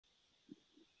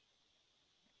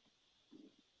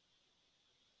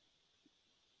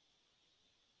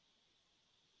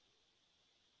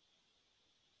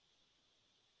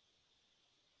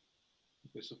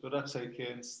Okay, so perhaps I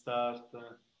can start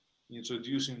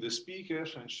introducing the speaker.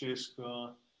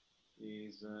 Francesco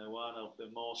is one of the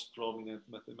most prominent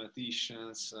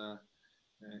mathematicians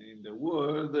in the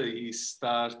world. He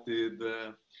started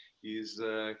his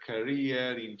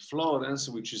career in Florence,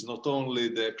 which is not only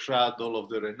the cradle of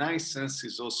the Renaissance,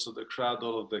 it's also the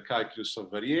cradle of the calculus of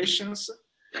variations.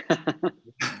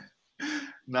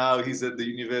 Now he's at the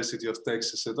University of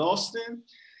Texas at Austin.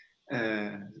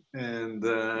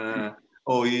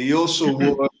 He also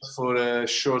worked for a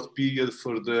short period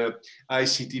for the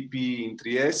ICTP in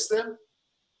Trieste.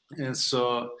 And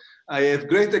so I have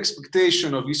great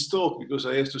expectation of his talk, because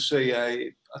I have to say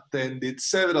I attended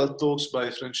several talks by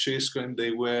Francesco and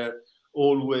they were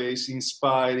always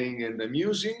inspiring and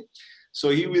amusing. So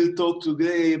he will talk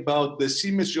today about the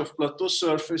symmetry of Plateau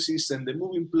surfaces and the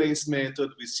moving planes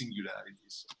method with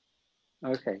singularities.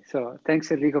 Okay, so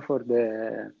thanks Enrico for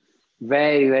the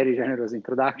very, very generous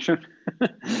introduction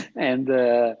and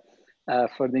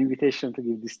for the invitation to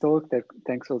give this talk.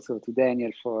 Thanks also to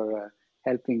Daniel for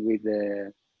helping with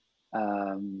the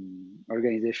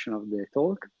organization of the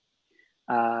talk.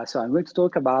 So I'm going to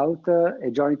talk about a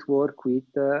joint work with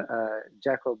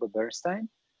Jacob Bernstein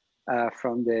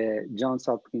from the Johns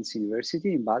Hopkins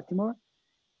University in Baltimore.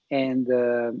 And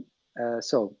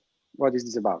so what is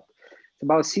this about? It's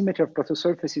about symmetry of Plateau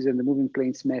surfaces and the moving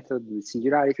planes method with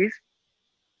singularities,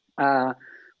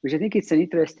 which I think it's an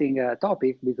interesting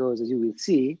topic because, as you will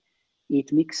see,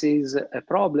 it mixes a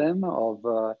problem of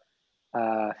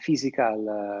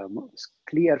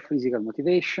clear physical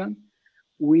motivation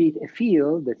with a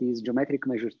field that is geometric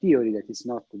measure theory, that is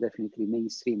not definitely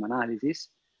mainstream analysis,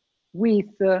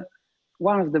 with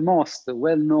one of the most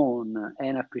well-known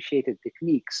and appreciated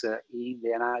techniques in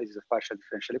the analysis of partial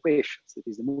differential equations, that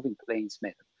is the moving planes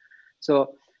method.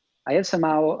 So I have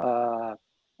somehow,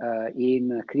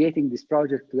 in creating this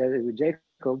project together with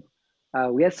Jacob,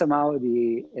 we had somehow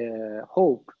the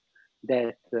hope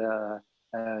that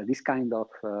this kind of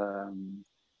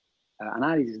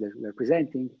analysis that we're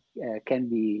presenting can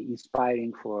be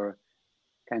inspiring for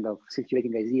kind of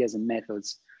circulating ideas and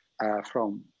methods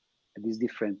from these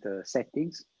different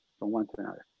settings from one to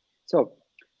another. So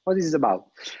what is this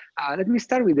about? Let me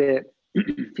start with the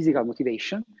physical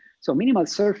motivation. So minimal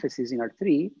surfaces in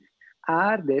R3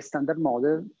 are the standard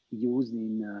model used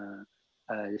in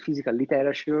the physical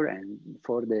literature and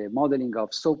for the modeling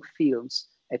of soap films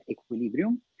at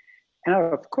equilibrium. And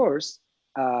are, of course,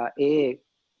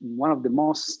 one of the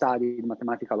most studied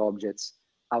mathematical objects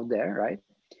out there, right?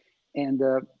 And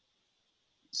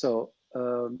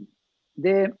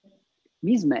the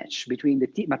mismatch between the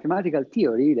mathematical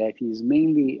theory that is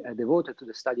mainly devoted to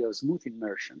the study of smooth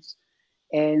immersions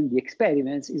and the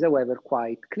experiments is, however,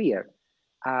 quite clear.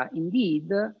 Indeed,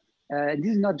 this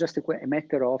is not just a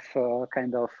matter of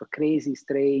kind of crazy,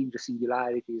 strange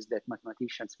singularities that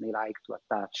mathematicians may like to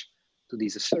attach to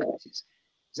these surfaces.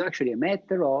 It's actually a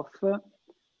matter of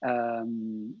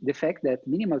the fact that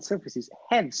minimal surfaces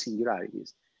have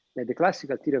singularities that the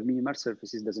classical theory of minimal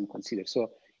surfaces doesn't consider. So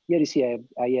here you see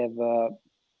I have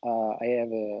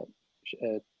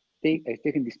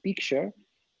taken this picture.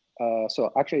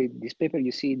 So actually this paper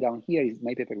you see down here is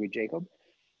my paper with Jacob.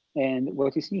 And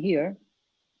what you see here,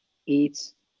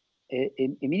 it's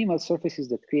a minimal surfaces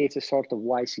that creates a sort of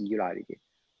Y singularity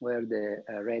where the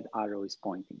red arrow is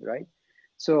pointing, right?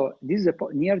 So this is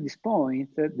near this point,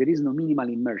 there is no minimal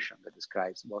immersion that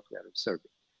describes what we are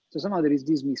observing. So somehow there is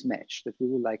this mismatch that we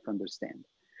would like to understand.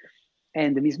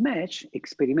 And the mismatch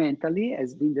experimentally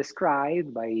has been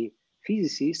described by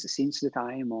physicists since the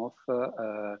time of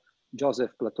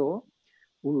Joseph Plateau,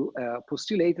 who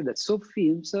postulated that soap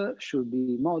films should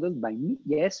be modeled by,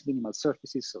 yes, minimal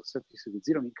surfaces, so surfaces with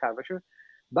zero mean curvature,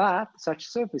 but such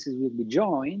surfaces will be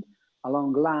joined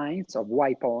along lines of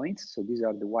Y points. So these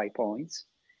are the Y points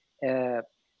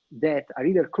that are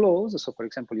either closed. So for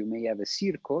example, you may have a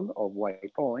circle of Y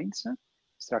points,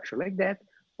 structure like that,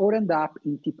 or end up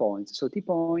in T points. So T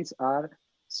points are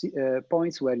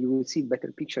points where you will see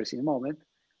better pictures in a moment,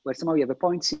 where somehow you have a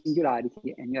point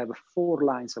singularity and you have 4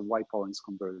 lines of Y points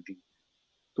converging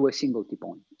to a single T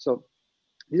point. So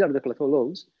these are the Plateau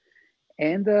laws.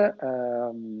 And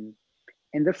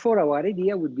therefore our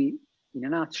idea would be, in a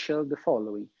nutshell, the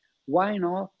following. Why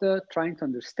not trying to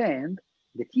understand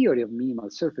the theory of minimal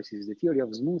surfaces, the theory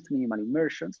of smooth minimal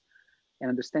immersions, and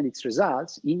understand its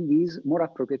results in these more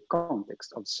appropriate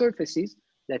context of surfaces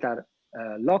that are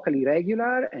locally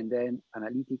regular and then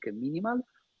analytic and minimal,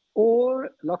 or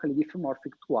locally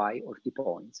diffeomorphic to Y or T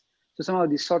points. So somehow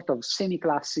this sort of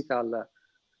semi-classical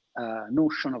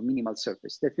notion of minimal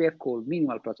surface that we have called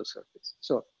minimal Plateau surface.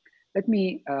 So let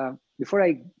me, before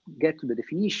I get to the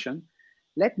definition,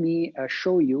 let me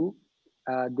show you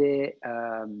let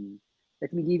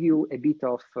me give you a bit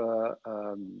of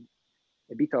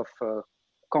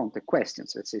context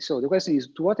questions, let's say. So the question is,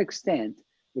 to what extent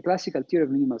the classical theory of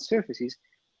minimal surfaces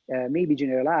may be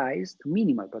generalized to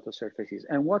minimal Plateau surfaces,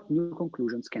 and what new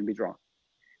conclusions can be drawn?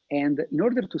 And in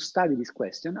order to study this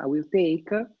question, I will take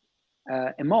a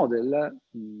model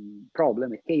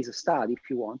problem, a case study, if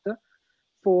you want,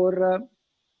 for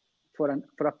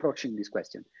approaching this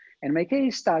question. And my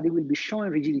case study will be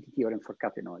Schoen rigidity theorem for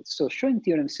catenoids. So Schoen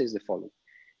theorem says the following: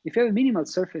 if you have a minimal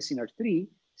surface in R3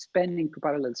 spanning two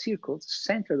parallel circles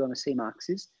centered on the same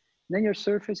axis, then your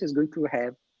surface is going to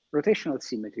have rotational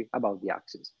symmetry about the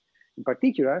axis. In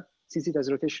particular, since it has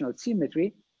rotational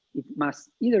symmetry, it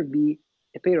must either be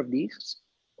a pair of disks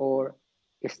or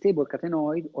a stable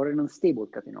catenoid or an unstable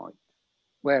catenoid,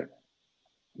 where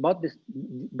both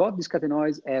these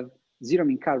catenoids have zero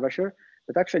mean curvature,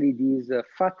 but actually this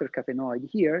fatter catenoid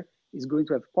here is going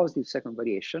to have positive second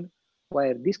variation,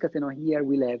 where this catenoid here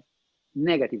will have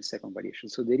negative second variation.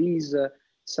 So there is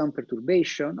some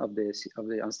perturbation of the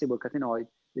unstable catenoid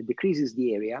that decreases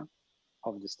the area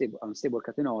of the unstable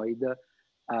catenoid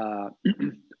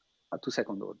to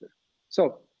second order.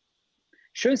 So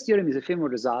Schoen's theorem is a famous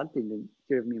result in the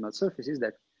theory of minimal surfaces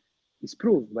that is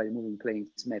proved by the moving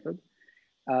planes method,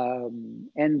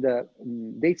 and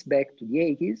dates back to the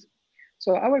 80s.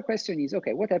 So our question is,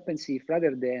 okay, what happens if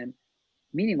rather than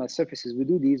minimal surfaces, we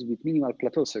do this with minimal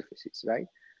Plateau surfaces, right?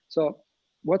 So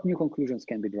what new conclusions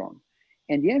can be drawn?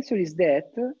 And the answer is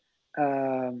that,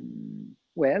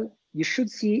 well, you should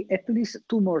see at least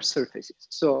two more surfaces.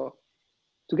 So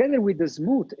together with the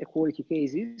smooth equality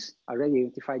cases already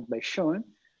identified by Schoen,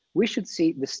 we should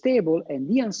see the stable and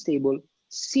the unstable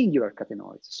singular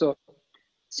catenoids. So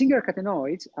singular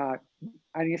catenoids are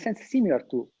in a sense similar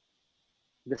to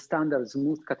the standard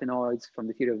smooth catenoids from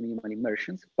the theory of minimal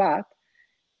immersions, but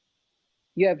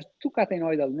you have two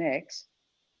catenoidal necks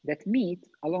that meet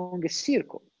along a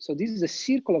circle. So this is a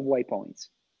circle of Y points.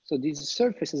 So this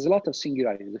surface has a lot of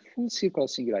singularities, a full circle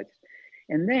of singularities.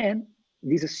 And then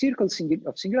this circle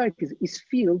of singularities is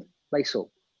filled by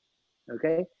soap,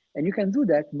 okay? And you can do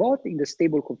that both in the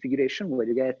stable configuration where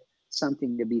you get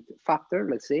something a bit fatter,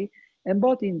 let's say, and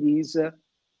both in this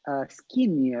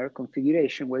skinnier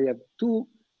configuration where you have two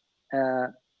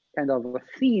kind of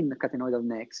thin catenoidal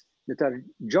necks that are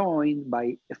joined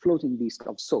by a floating disk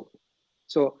of soap.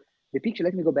 So the picture,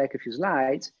 let me go back a few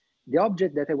slides. The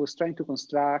object that I was trying to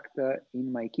construct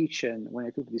in my kitchen when I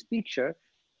took this picture,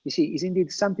 you see, is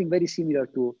indeed something very similar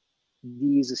to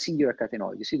these singular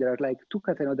catenoids. You see, there are like two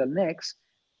catenoidal necks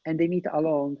and they meet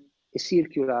along a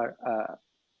circular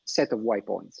set of Y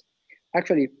points.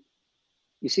 Actually,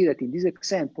 you see that in this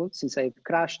example, since I've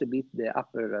crushed a bit the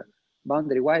upper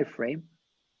boundary wireframe,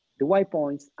 the Y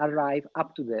points arrive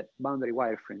up to the boundary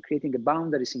wireframe, creating a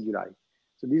boundary singularity.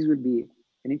 So this will be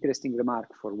an interesting remark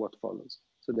for what follows,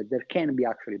 so that there can be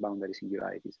actually boundary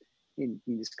singularities in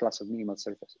this class of minimal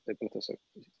surface, Plateau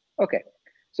surfaces. Okay,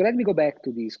 so let me go back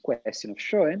to this question of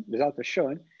Schoen, result of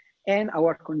Schoen, and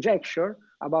our conjecture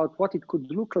about what it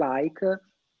could look like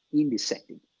in this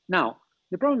setting. Now,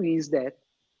 the problem is that,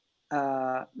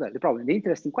 well, the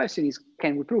interesting question is,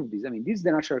 can we prove this? I mean, this is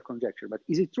the natural conjecture, but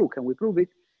is it true? Can we prove it?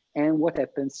 And what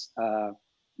happens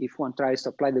if one tries to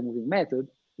apply the moving method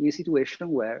in a situation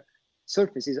where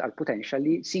surfaces are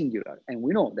potentially singular? And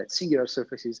we know that singular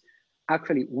surfaces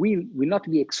actually will not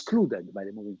be excluded by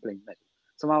the moving plane method.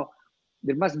 Somehow,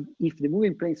 there must, if the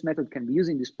moving planes method can be used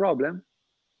in this problem,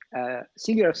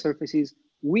 singular surfaces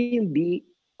will be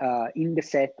in the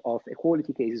set of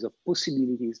equality cases of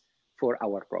possibilities for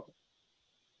our problem.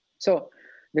 So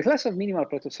the class of minimal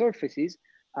Plateau surfaces,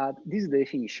 this is the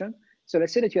definition. So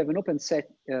let's say that you have an open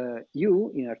set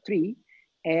U in R3,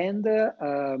 and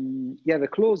you have a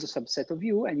closed subset of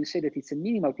U, and you say that it's a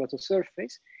minimal Plateau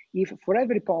surface if for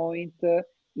every point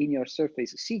in your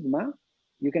surface sigma,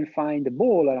 you can find a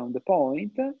ball around the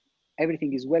point,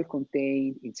 everything is well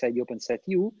contained inside the open set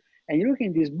U, and you look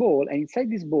in this ball, and inside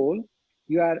this ball,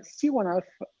 you are C1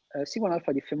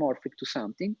 alpha diffeomorphic to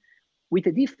something with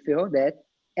a diffeo that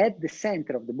at the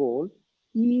center of the ball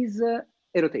is a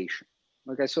rotation.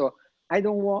 Okay, so I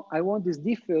want these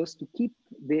diffeos to keep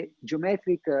the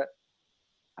geometric, to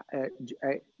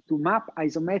map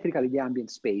isometrically the ambient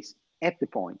space at the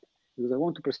point, because I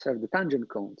want to preserve the tangent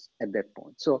cones at that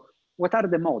point. So what are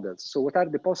the models? So what are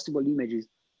the possible images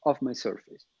of my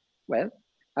surface? Well,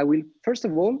 I will, first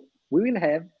of all, we will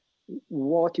have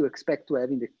what you expect to have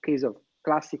in the case of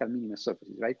classical minimal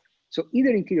surfaces, right? So either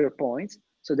interior points,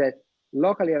 so that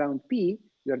locally around P,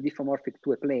 you are diffeomorphic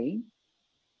to a plane,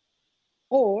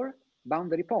 or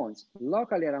boundary points.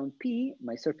 Locally around P,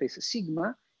 my surface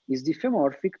sigma is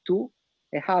diffeomorphic to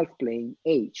a half plane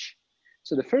H.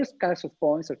 So the first class of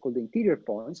points are called the interior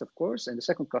points, of course, and the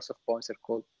second class of points are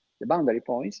called the boundary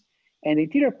points. And the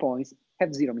interior points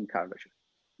have zero mean curvature,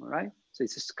 all right? So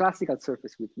it's a classical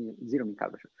surface with zero mean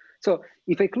curvature. So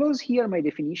if I close here my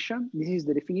definition, this is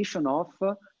the definition of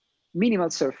minimal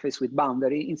surface with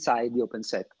boundary inside the open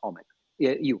set omega,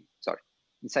 U, sorry,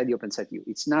 inside the open set U.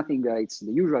 It's nothing, it's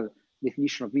the usual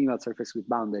definition of minimal surface with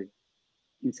boundary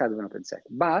inside of an open set.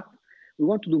 But we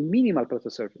want to do minimal Plateau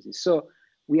surfaces. So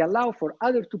we allow for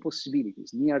other two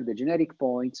possibilities near the generic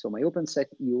point. So my open set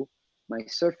U, my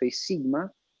surface sigma,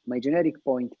 my generic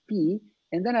point P,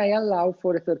 and then I allow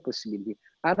for a third possibility.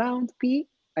 Around P,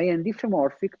 I am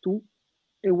diffeomorphic to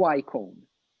a Y cone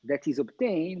that is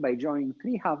obtained by joining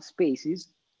three half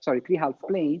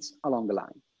planes along the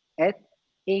line at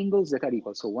angles that are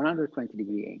equal, so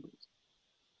 120-degree angles.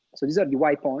 So these are the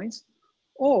Y points,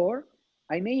 or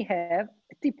I may have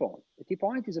a T point. A T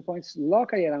point is a point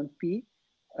locally around P.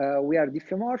 We are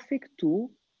diffeomorphic to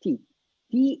T.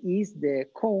 T is the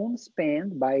cone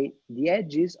spanned by the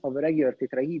edges of a regular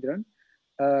tetrahedron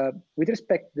with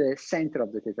respect to the center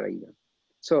of the tetrahedron.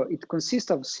 So it consists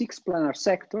of 6 planar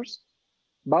sectors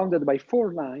bounded by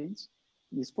 4 lines.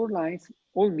 These 4 lines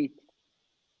all meet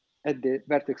at the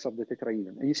vertex of the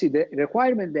tetrahedron. And you see the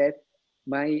requirement that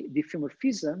my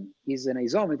diffeomorphism is an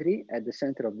isometry at the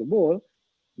center of the ball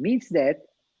means that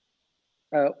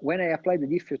when I apply the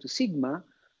diffeo to sigma,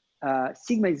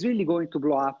 sigma is really going to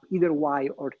blow up either Y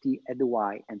or T at the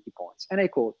Y and T points. And I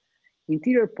call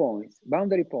interior points,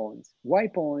 boundary points, Y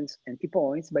points, and T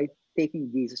points by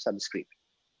taking these subscript.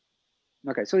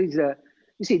 Okay, so it's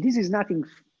you see, this is nothing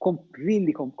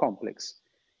really complex.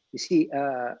 You see,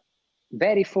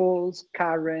 variables,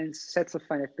 currents, sets of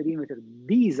finite perimeter,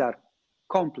 these are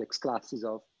complex classes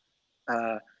of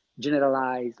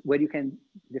generalized, where you can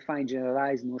define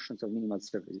generalized notions of minimal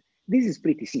surfaces. This is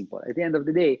pretty simple. At the end of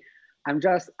the day, I'm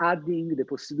just adding the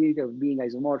possibility of being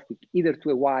isomorphic either to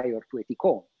a Y or to a T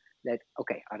cone that,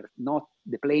 okay, are not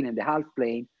the plane and the half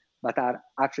plane, but are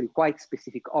actually quite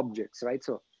specific objects, right?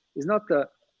 So it's not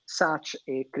such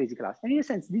a crazy class. And in a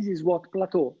sense, this is what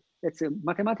Plateau, that's a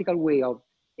mathematical way of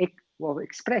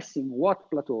expressing what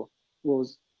Plateau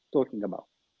was talking about.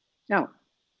 Now,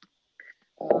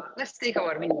 let's take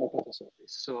our minimal Plateau surface.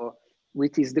 So,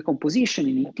 which is the composition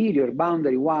in interior,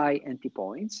 boundary, Y, and T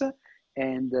points,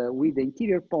 and with the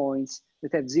interior points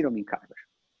that have zero mean curvature.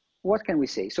 What can we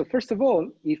say? So first of all,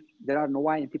 if there are no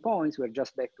Y and T points, we're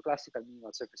just back to classical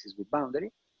minimal surfaces with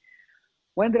boundary.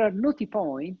 When there are no T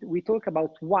point, we talk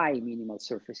about Y minimal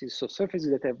surfaces, so surfaces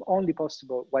that have only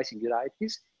possible Y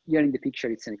singularities. Here in the picture,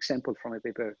 it's an example from a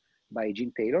paper by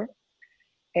Gene Taylor.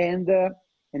 And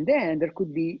then there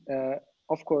could be,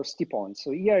 of course, T points.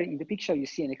 So here in the picture, you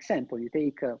see an example. You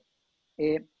take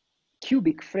a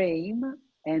cubic frame,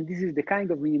 and this is the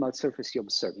kind of minimal surface you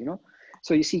observe, you know?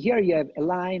 So you see here, you have a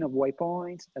line of Y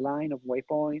points, a line of Y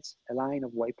points, a line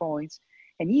of Y points.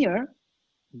 And here,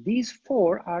 these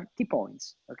 4 are T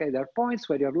points, okay? They are points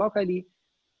where you're locally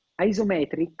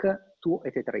isometric to a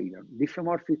tetrahedron,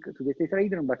 diffeomorphic to the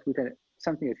tetrahedron, but with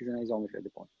something that is an isometry at the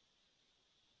point.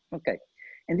 Okay,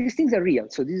 and these things are real.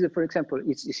 So this is, for example,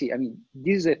 it's, you see, I mean,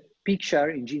 this is a picture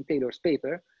in Gene Taylor's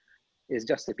paper. It's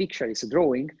just a picture, it's a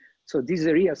drawing. So this is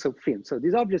a real film. So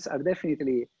these objects are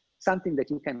definitely something that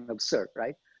you can observe,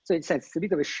 right? So in a sense, it's a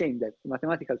bit of a shame that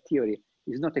mathematical theory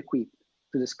is not equipped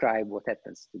to describe what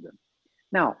happens to them.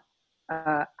 Now,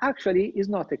 actually, it's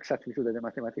not exactly true that the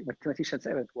mathematicians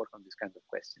haven't worked on these kind of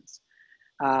questions.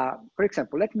 For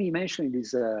example, let me mention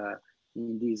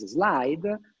in this slide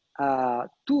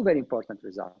 2 very important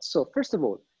results. So first of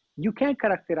all, you can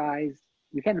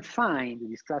find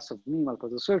this class of minimal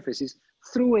Plateau surfaces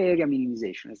through area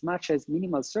minimization, as much as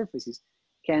minimal surfaces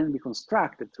can be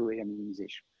constructed through area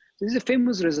minimization. So this is a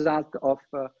famous result of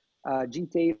Gene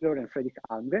Taylor and Fredrik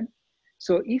Almgren.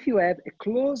 So if you have a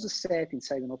closed set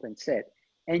inside an open set,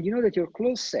 and you know that your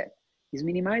closed set is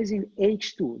minimizing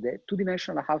H2, the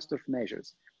 2-dimensional Hausdorff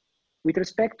measures, with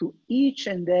respect to each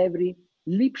and every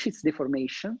Lipschitz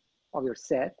deformation of your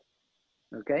set,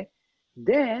 okay,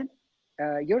 then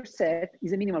your set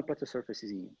is a minimal Plateau surfaces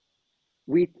in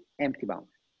with empty boundary.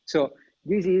 So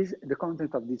this is the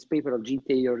content of this paper of Gene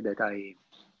Taylor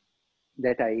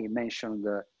that I mentioned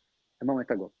a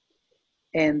moment ago.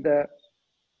 And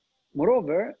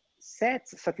moreover,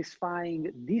 sets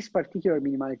satisfying this particular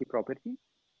minimality property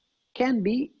can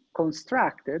be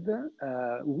constructed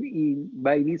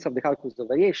by means of the calculus of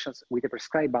variations with a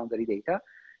prescribed boundary data.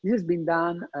 This has been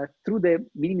done through the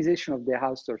minimization of the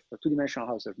Hausdorff, 2-dimensional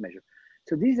Hausdorff measure.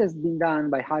 So this has been done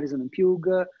by Harrison and Pugh,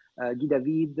 Guy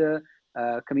David,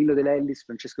 Camillo De Lellis,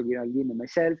 Francesco Maggi, and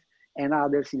myself, and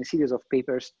others in a series of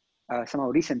papers, somehow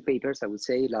recent papers, I would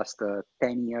say, last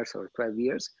 10 years or 12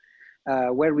 years,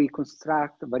 where we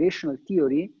construct variational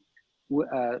theory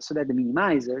so that the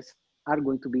minimizers are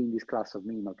going to be in this class of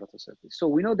minimal Plateau surface. So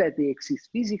we know that they exist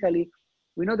physically,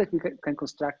 we know that we can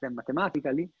construct them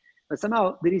mathematically, but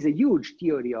somehow there is a huge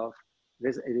theory of,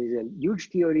 there's a huge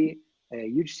theory, a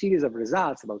huge series of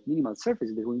results about minimal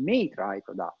surfaces that we may try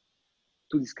to adapt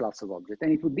to this class of objects.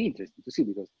 And it would be interesting to see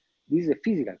because this is a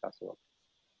physical class of objects.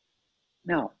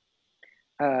 Now,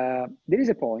 there is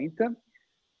a point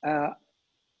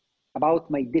about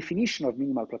my definition of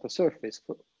minimal Plateau surface.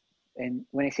 And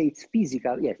when I say it's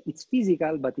physical, yes, it's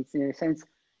physical, but it's in a sense,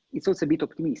 it's also a bit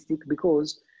optimistic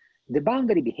because the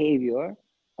boundary behavior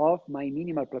of my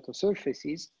minimal Plateau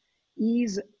surfaces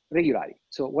is regularity.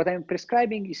 So what I'm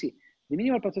prescribing, you see, the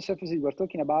minimal Plateau surfaces we're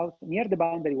talking about near the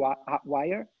boundary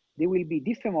wire, they will be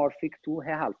diffeomorphic to a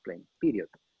half plane, period.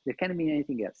 There can't be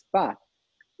anything else. But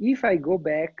if I go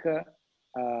back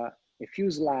a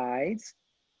few slides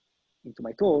into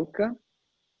my talk,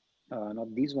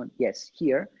 not this one, yes,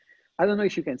 here. I don't know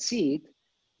if you can see it,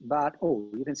 but oh,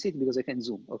 you can see it because I can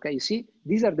zoom, okay? You see,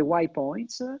 these are the Y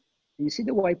points. You see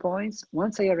the Y points,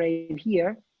 once I arrive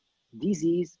here, this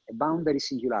is a boundary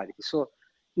singularity. So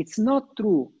it's not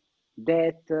true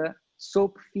that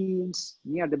soap films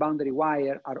near the boundary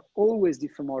wire are always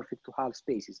diffeomorphic to half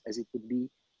spaces, as it would be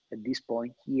at this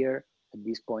point here, at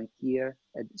this point here.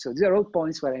 So these are all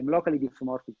points where I'm locally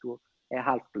diffeomorphic to a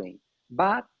half plane.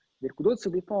 But there could also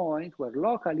be points where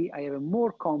locally I have a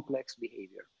more complex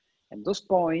behavior. And those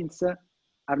points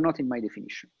are not in my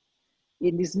definition.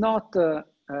 It is not,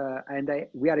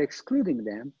 we are excluding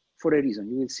them for a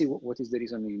reason. You will see what is the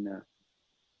reason in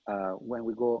when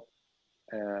we go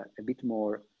a bit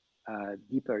more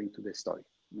deeper into the story,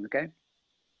 okay?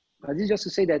 But this is just to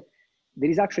say that there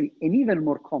is actually an even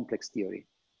more complex theory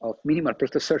of minimal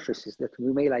Plateau surfaces that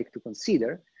we may like to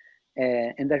consider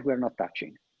and that we're not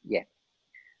touching yet.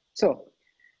 So,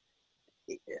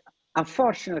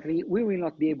 unfortunately, we will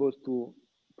not be able to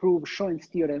prove Schoen's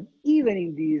theorem even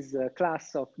in this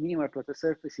class of minimal Plateau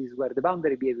surfaces where the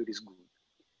boundary behavior is good.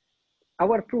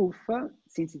 Our proof,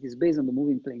 since it is based on the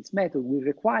moving planes method, will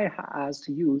require us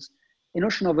to use a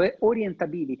notion of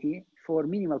orientability for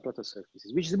minimal Plateau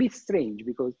surfaces, which is a bit strange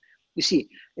because you see,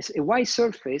 it's a Y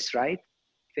surface, right?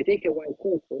 If I take a Y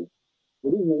surface,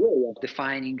 there is no way of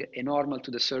defining a normal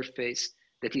to the surface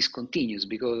that is continuous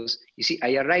because you see,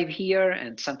 I arrive here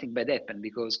and something bad happened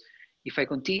because if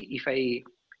I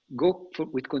go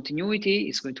with continuity,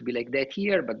 it's going to be like that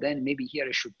here, but then maybe here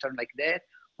I should turn like that,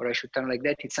 or I should turn like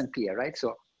that. It's unclear, right?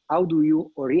 So how do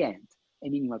you orient a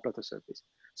minimal Plateau surface?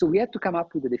 So we had to come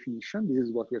up with a definition. This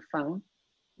is what we have found.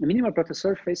 The minimal Plateau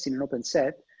surface in an open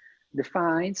set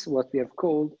defines what we have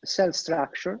called a cell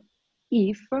structure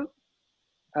if,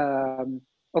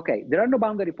 okay, there are no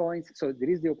boundary points. So there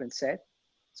is the open set.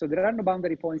 So there are no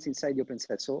boundary points inside the open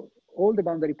set. So all the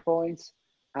boundary points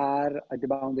are at the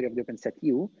boundary of the open set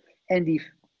U. And if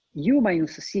U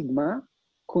minus sigma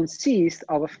consists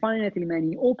of a finitely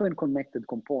many open connected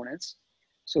components,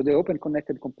 so the open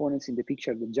connected components in the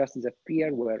picture that just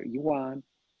disappear were U1,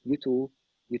 U2,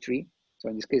 U3. So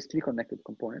in this case, 3 connected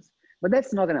components. But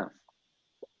that's not enough.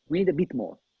 We need a bit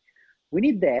more. We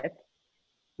need that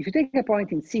if you take a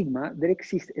point in sigma, there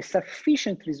exists a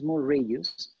sufficiently small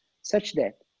radius such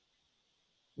that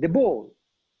the ball,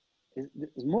 the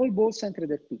small ball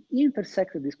centered at P,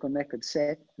 intersected this connected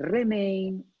set,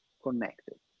 remain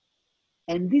connected.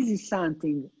 And this is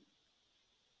something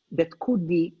that could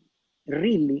be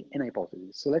really an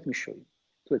hypothesis. So let me show you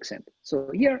 2 examples. So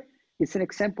here it's an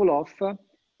example of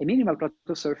a minimal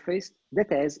Plateau surface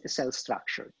that has a cell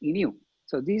structure in U.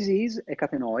 So this is a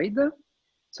catenoid.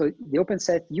 So the open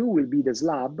set U will be the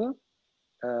slab.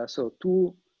 So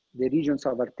the regions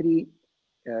of R3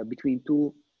 between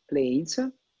 2 planes,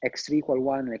 x3 equal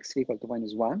 1 and x3 equal to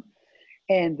 -1.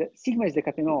 And sigma is the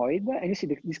catenoid. And you see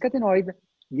this catenoid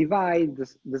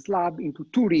divides the slab into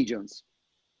 2 regions.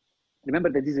 Remember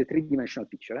that this is a 3-dimensional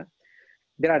picture. Eh?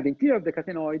 There are the interior of the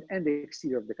catenoid and the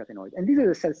exterior of the catenoid. And this is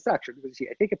a cell structure because you see,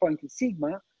 I take a point in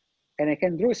sigma and I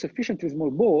can draw a sufficiently small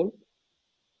ball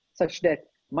such that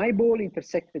my ball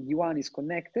intersected U1 is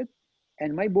connected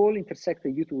and my ball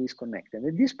intersected U2 is connected.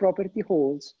 And this property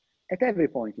holds at every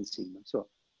point in sigma. So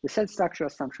the cell structure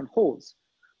assumption holds.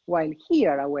 While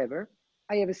here, however,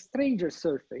 I have a stranger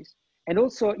surface. And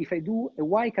also if I do a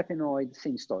Y catenoid,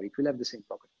 same story, it will have the same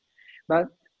property. But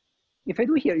if I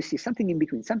do here, you see something in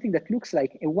between, something that looks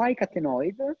like a Y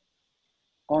catenoid,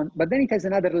 but then it has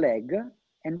another leg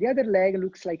and the other leg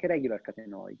looks like a regular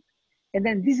catenoid. And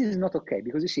then this is not okay,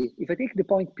 because you see, if I take the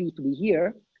point P to be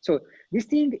here, so this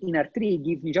thing in R3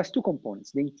 gives me just two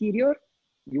components, the interior,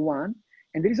 U1,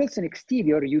 and there is also an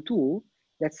exterior, U2,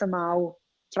 that somehow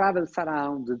travels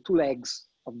around the two legs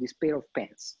of this pair of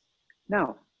pens.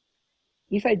 Now,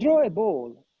 if I draw a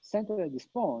ball centered at this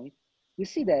point, you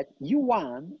see that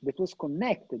U1 that was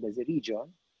connected as a region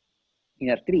in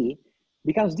R3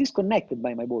 becomes disconnected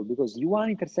by my ball, because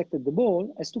U1 intersected the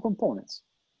ball as two components.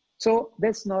 So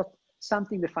that's not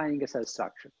something defining a cell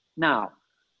structure. Now,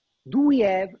 do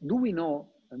we know,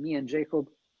 me and Jacob,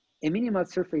 a minimal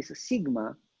surface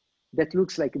sigma that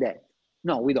looks like that?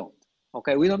 No, we don't.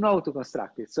 Okay, we don't know how to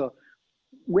construct it. So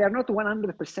we are not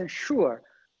 100% sure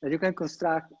that you can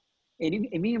construct a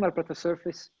minimal Plateau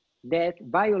surface that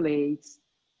violates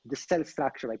the cell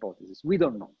structure hypothesis. We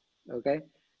don't know, okay?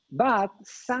 But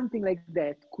something like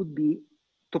that could be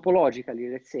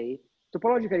topologically, let's say,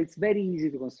 topologically, it's very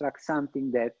easy to construct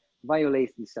something that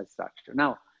violates the cell structure.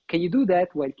 Now, can you do that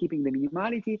while keeping the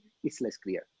minimality? It's less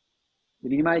clear. The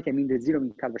minimality, I mean the zero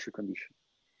mean curvature condition.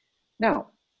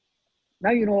 Now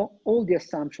you know all the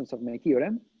assumptions of my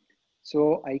theorem,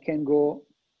 so I can go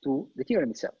to the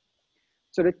theorem itself.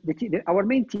 So our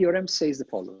main theorem says the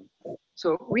following.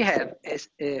 So we have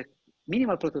a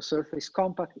minimal Plateau surface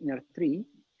compact in R3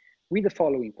 with the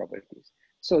following properties.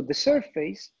 So the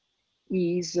surface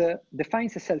is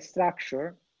defines a cell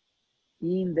structure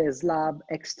in the slab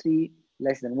X3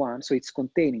 less than 1, so it's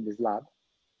contained in the slab,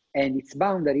 and its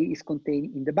boundary is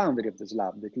contained in the boundary of the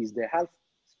slab, that is the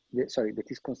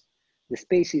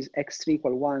space is X3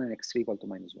 equal 1 and X3 equal to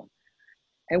minus 1.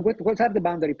 And what are the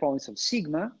boundary points of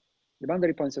sigma? The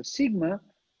boundary points of sigma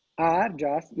are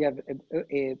just, you have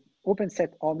a open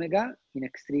set omega in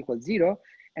X3 equals 0,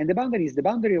 and the boundary is the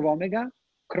boundary of omega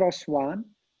cross 1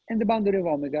 and the boundary of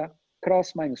omega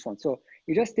cross minus 1. So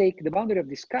you just take the boundary of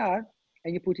this curve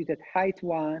and you put it at height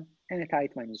 1 and at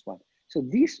height minus 1. So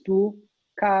these two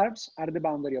curves are the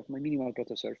boundary of my minimal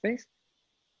Plateau surface,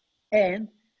 and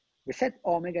the set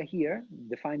omega here,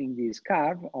 defining this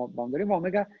curve of boundary of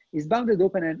omega, is bounded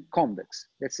open and convex.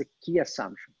 That's a key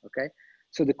assumption, okay?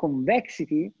 So the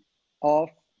convexity of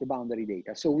the boundary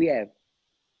data. So we have,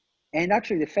 and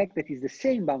actually the fact that it's the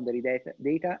same boundary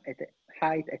data at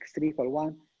height X3 equal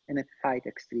 1 and at height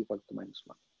X3 equal to minus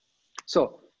 1.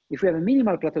 So if we have a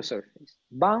minimal Plateau surface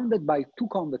bounded by two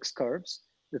convex curves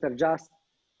that are just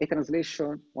a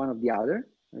translation one of the other,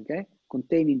 okay,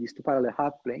 containing these two parallel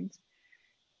half planes,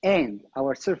 and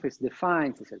our surface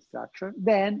defines the cell structure,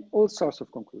 then all sorts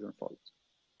of conclusion follows.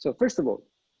 So first of all,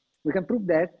 we can prove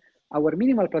that our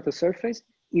minimal Plateau surface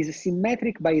is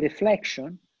symmetric by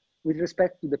reflection with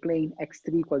respect to the plane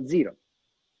X3 equals 0.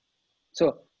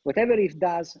 So whatever it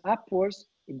does upwards,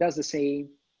 it does the same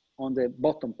on the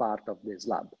bottom part of the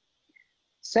slab.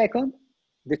 Second,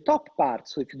 the top part,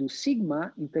 so if you do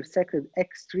sigma intersected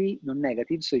X3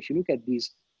 non-negative, so if you look at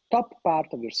this top part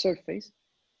of your surface,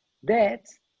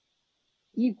 that's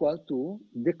equal to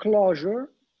the closure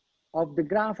of the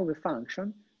graph of a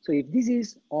function. So if this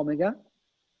is omega,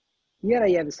 here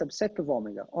I have a subset of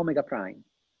omega, omega prime,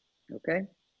 okay?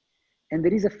 And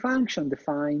there is a function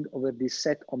defined over this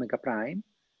set omega prime,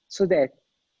 so that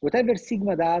whatever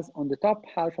sigma does on the top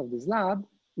half of the slab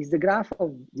is the graph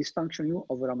of this function u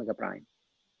over omega prime.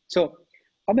 So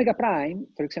omega prime,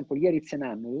 for example, here it's an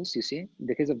annulus, you see, in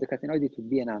the case of the catenoid, it would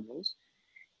be an annulus.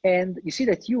 And you see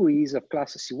that u is of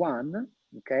class C1,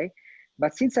 okay?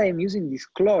 But since I am using this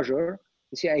closure,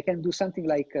 you see, I can do something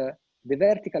like the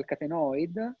vertical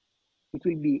catenoid. It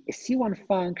will be a C1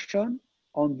 function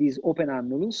on this open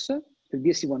annulus. It will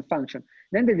be a C1 function.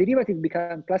 Then the derivative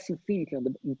becomes plus infinity on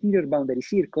the interior boundary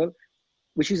circle,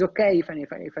 which is okay if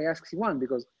I ask C1,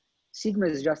 because sigma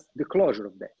is just the closure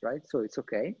of that, right? So it's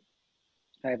okay.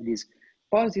 I have this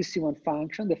positive C1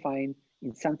 function defined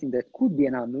in something that could be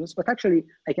an annulus, but actually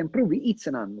I can prove it's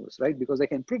an annulus, right? Because I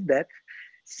can prove that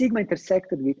sigma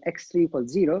intersected with X3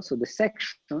 equals 0, so the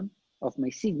section of my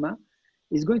sigma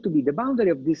is going to be the boundary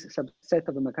of this subset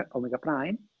of omega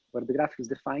prime, where the graph is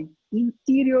defined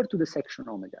interior to the section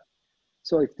omega.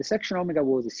 So if the section omega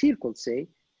was a circle, say,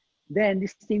 then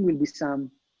this thing will be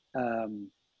some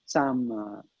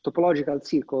topological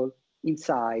circle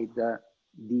inside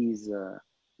this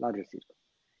larger circle.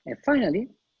 And finally,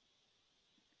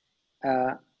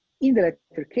 in the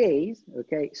latter case,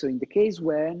 okay, so in the case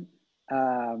when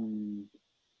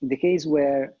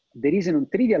there is a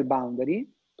non-trivial boundary,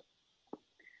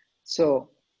 so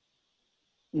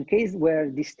in case where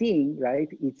this thing, right,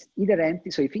 it's either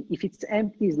empty. So if it's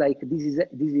empty, it's like this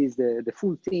is the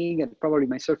full thing, and probably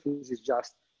my surface is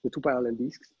just the two parallel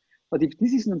disks. But if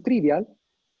this is non-trivial,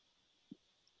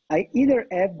 I either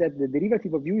have that the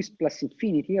derivative of u is plus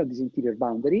infinity of this interior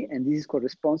boundary, and this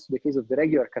corresponds to the case of the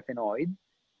regular catenoid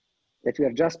that we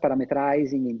are just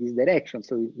parameterizing in this direction.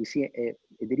 So we see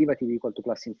a derivative equal to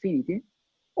plus infinity,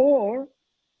 or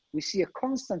we see a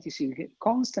constant, you see,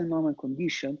 constant normal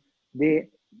condition, the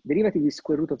derivative is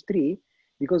square root of 3,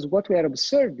 because what we are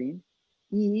observing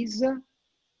is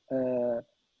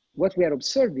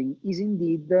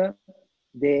indeed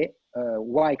the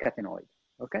y catenoid,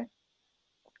 okay?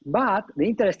 But the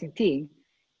interesting thing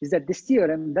is that this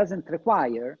theorem doesn't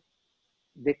require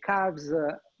the curve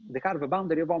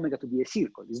boundary of omega to be a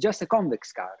circle. It's just a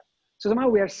convex curve. So somehow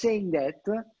we are saying that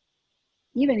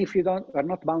even if you are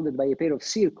not bounded by a pair of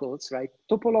circles, right?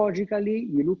 Topologically,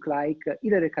 you look like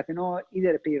either a catenoid,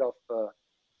 either a pair of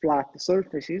flat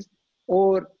surfaces,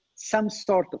 or some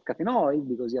sort of catenoid,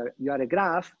 because you are a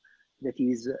graph that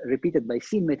is repeated by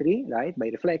symmetry, right? By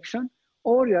reflection,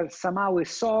 or you are somehow a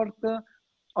sort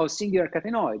of singular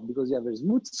catenoid, because you have a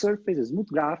smooth surface, a smooth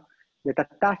graph that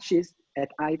attaches at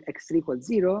height x3 equals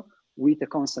 0 with a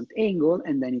constant angle,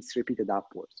 and then it's repeated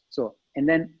upwards. So, and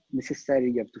then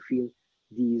necessarily you have to fill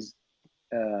these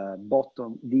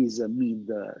mid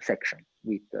section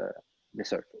with the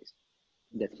surface.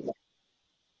 That's it.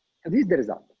 So this is the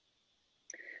result.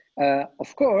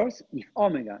 Of course, if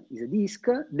omega is a disk,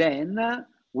 then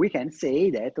we can say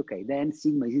that, okay, then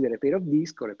sigma is either a pair of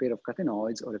disks or a pair of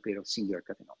catenoids or a pair of singular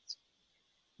catenoids.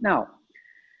 Now,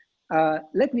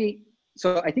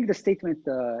 so I think the statement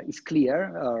is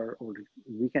clear, or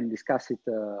we can discuss it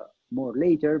more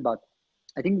later, but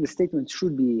I think the statement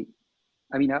should be,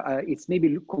 I mean, it's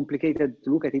maybe complicated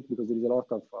to look at it because there is a lot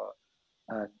of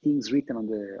things written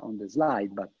on the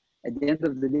slide, but at the end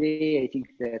of the day, I think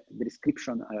that the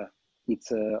description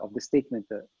of the statement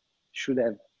should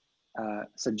have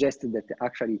suggested that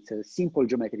actually it's a simple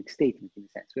geometric statement in a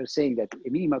sense. We're saying that a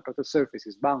minimal Plateau surface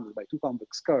is bounded by two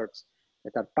convex curves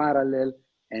that are parallel,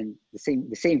 and the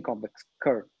same convex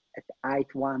curve at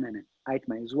height 1 and at height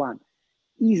 -1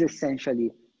 is essentially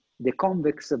the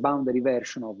convex boundary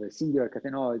version of a singular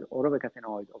catenoid or of a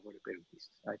catenoid over a pair of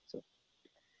disks, right? So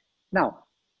now,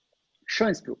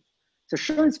 Schoen's proof. So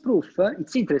Schoen's proof,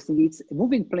 it's interesting, it's a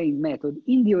moving plane method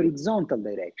in the horizontal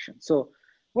direction. So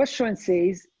what Schoen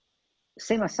says,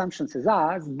 same assumptions as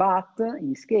us, but in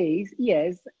this case, he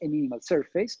has a minimal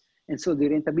surface, and so the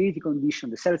orientability condition,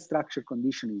 the cell structure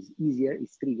condition is easier,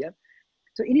 it's trivial.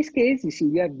 So in this case, you see,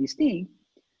 you have this thing.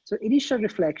 So initial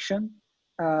reflection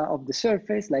of the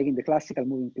surface, like in the classical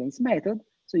moving planes method.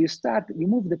 So you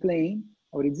move the plane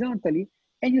horizontally,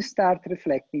 and you start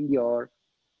reflecting your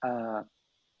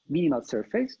minimal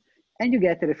surface, and you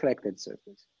get a reflected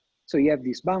surface. So you have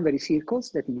these boundary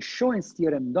circles that in Schoen's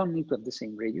theorem don't need to have the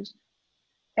same radius,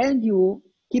 and you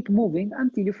keep moving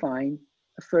until you find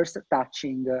a first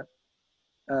touching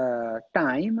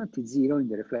time, t0 in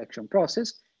the reflection process,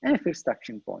 and a first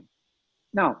touching point.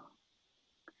 Now,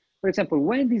 for example,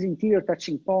 when this interior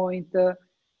touching point,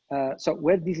 so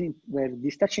where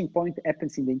this touching point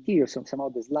happens in the interior, so somehow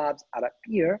the slabs are up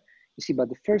here, you see, but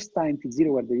the first time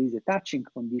t0 where there is a touching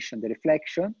condition, the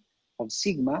reflection of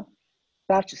sigma,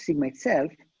 touch sigma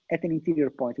itself at an interior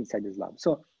point inside the slab.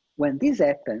 So when this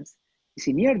happens, you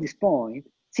see, near this point,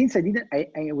 since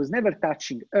I was never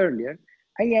touching earlier,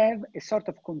 I have a sort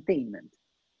of containment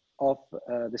of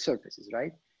the surfaces,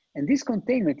 right? And this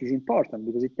containment is important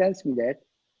because it tells me that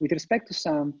with respect to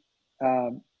some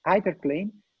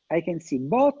hyperplane, I can see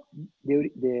both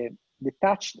the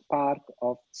touched part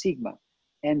of sigma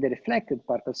and the reflected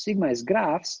part of sigma as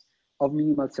graphs of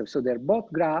minimal surface. So they're both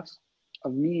graphs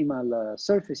of minimal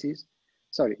surfaces.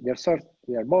 Sorry,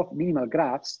 they're both minimal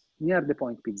graphs near the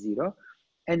point P0,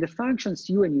 and the functions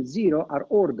u and u0 are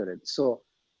ordered. So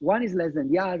one is less than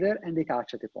the other, and they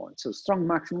touch at a point. So strong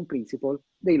maximum principle,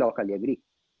 they locally agree,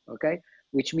 okay?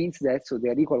 Which means that, so they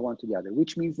are equal one to the other,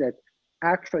 which means that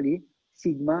actually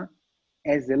sigma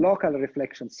has the local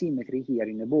reflection symmetry here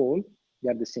in a ball. They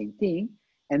are the same thing.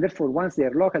 And therefore, once they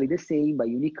are locally the same, by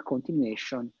unique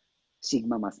continuation,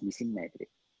 sigma must be symmetric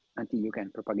until you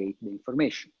can propagate the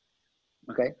information,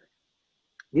 okay?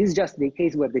 This is just the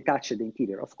case where they touch the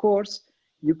interior. Of course,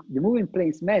 the moving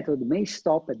planes method may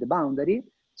stop at the boundary.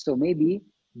 So maybe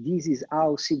this is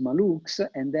how sigma looks,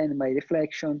 and then my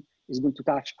reflection is going to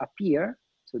touch up here.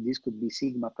 So this could be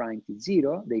sigma prime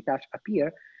t0, they touch up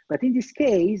here. But in this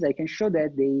case, I can show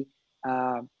that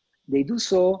they do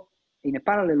so in a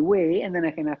parallel way, and then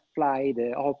I can apply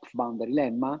the Hopf boundary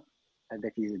lemma,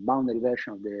 that is a boundary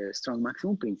version of the strong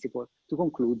maximum principle, to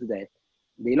conclude that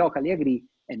they locally agree,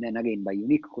 and then again, by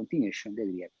unique continuation, they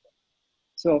agree.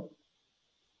 So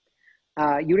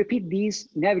You repeat this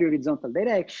in every horizontal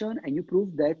direction, and you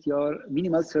prove that your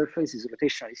minimal surface is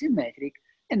rotationally symmetric,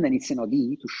 and then it's an OD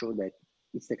to show that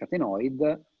it's the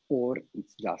catenoid or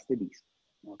it's just a disk,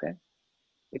 okay?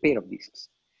 A pair of disks.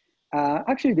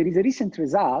 Actually, there is a recent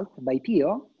result by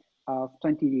Pio of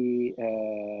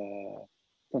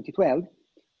 2012,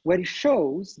 where it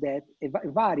shows that a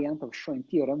variant of Schoen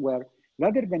theorem where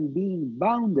rather than being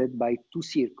bounded by two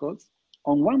circles,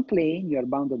 on one plane, you are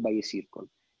bounded by a circle.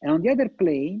 And on the other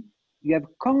plane, you have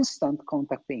constant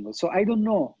contact angle. So I don't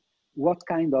know what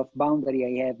kind of boundary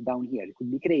I have down here. It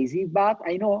could be crazy, but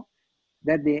I know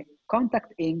that the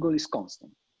contact angle is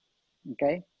constant,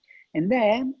 okay? And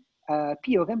then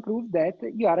Pio can prove that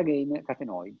you are again a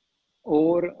catenoid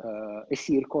or a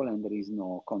circle and there is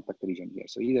no contact region here.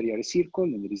 So either you're a circle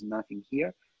and there is nothing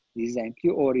here, this is empty,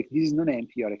 or if this is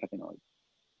non-empty, you're a catenoid.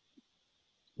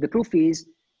 The proof is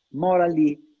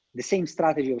morally the same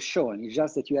strategy of Schoen. It's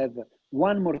just that you have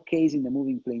one more case in the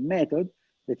moving plane method.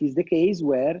 That is the case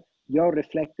where your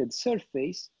reflected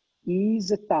surface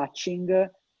is touching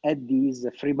at this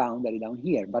free boundary down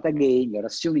here. But again, you're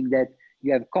assuming that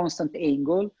you have constant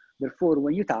angle. Therefore,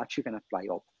 when you touch, you can apply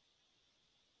opposite.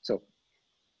 So,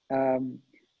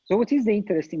 so what is the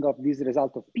interesting of this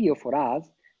result of Pio for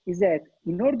us is that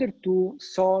in order to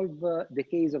solve the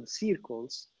case of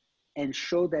circles and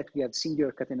show that we have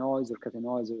singular catenoids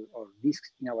or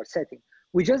disks in our setting,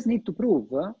 we just need to prove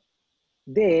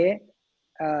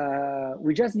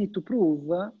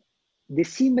the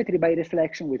symmetry by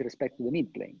reflection with respect to the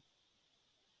midplane.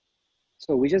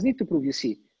 So we just need to prove, you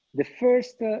see, the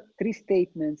first three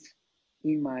statements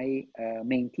in my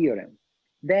main theorem.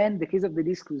 Then the case of the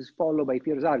disk is followed by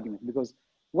Pio's argument, because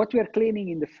what we are claiming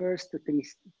in the first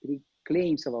three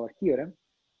claims of our theorem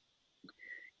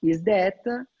is that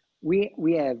we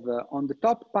have on the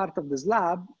top part of the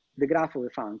slab, the graph of a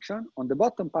function, on the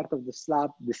bottom part of the slab,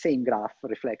 the same graph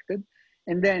reflected,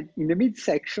 and then in the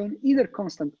midsection, either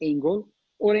constant angle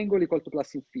or angle equal to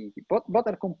plus infinity. Both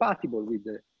are compatible with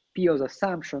the Pio's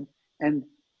assumption, and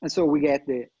so we get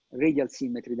the radial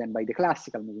symmetry then by the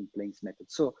classical moving planes method.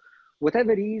 So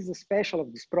whatever is special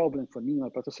of this problem for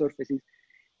minimal Plateau surfaces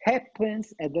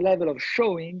happens at the level of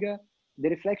showing the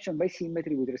reflection by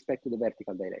symmetry with respect to the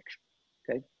vertical direction,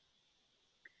 okay?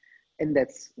 And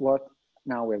that's what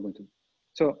now we're going to do.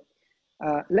 So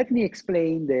let me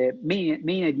explain the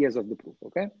main ideas of the proof,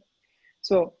 okay?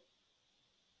 So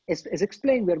as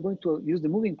explained, we are going to use the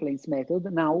moving planes method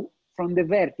now from the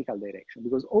vertical direction,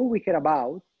 because all we care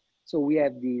about, so we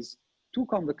have these two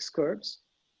convex curves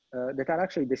that are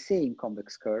actually the same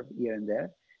convex curve here and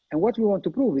there. And what we want to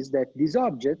prove is that this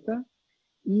object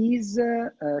is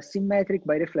symmetric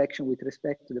by reflection with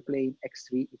respect to the plane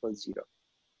x3 equals 0.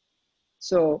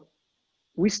 So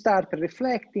we start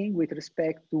reflecting with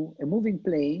respect to a moving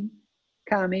plane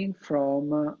coming from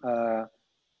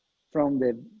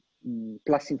the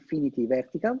plus infinity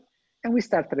vertical, and we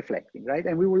start reflecting, right?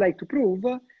 And we would like to prove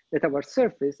that our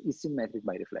surface is symmetric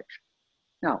by reflection.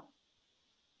 Now,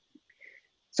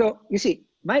 so you see,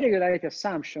 my regularity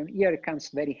assumption here comes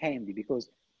very handy, because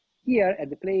here at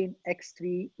the plane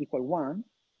x3 equal 1,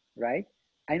 right?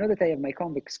 I know that I have my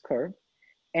convex curve,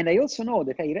 and I also know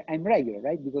that I'm regular,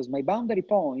 right? Because my boundary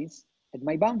points, at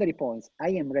my boundary points, I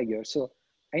am regular. So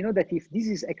I know that if this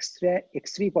is x3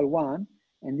 equal 1,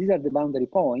 and these are the boundary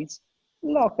points,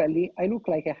 locally, I look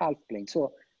like a half plane.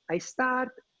 So I start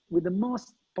with the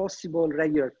most possible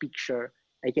regular picture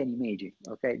I can imagine,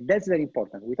 okay? That's very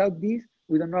important. Without this,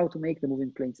 we don't know how to make the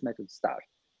moving planes method start.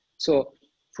 So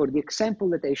for the example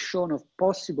that I've shown of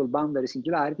possible boundary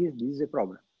singularities, this is a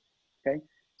problem, okay?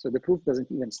 So the proof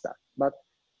doesn't even start, but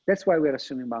that's why we're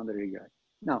assuming boundary regularity.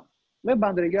 Now, with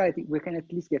boundary regularity, we can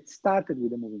at least get started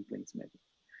with the moving planes method.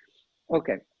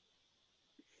 Okay.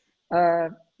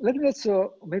 Let me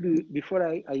also, maybe before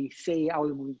I say how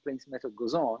the moving planes method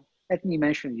goes on, let me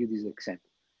mention you this example.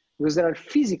 Because there are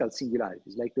physical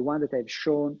singularities, like the one that I've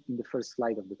shown in the first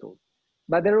slide of the talk.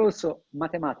 But there are also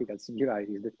mathematical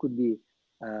singularities that could be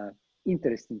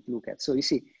interesting to look at. So you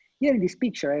see, here in this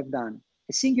picture, I've done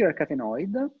a singular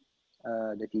catenoid,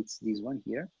 that is this one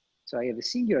here. So I have a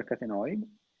singular catenoid,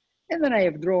 and then I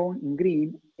have drawn in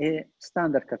green a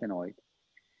standard catenoid.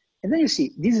 And then you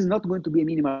see, this is not going to be a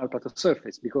minimal Plateau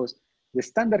surface, because the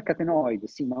standard catenoid,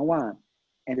 sigma 1,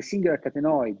 and the singular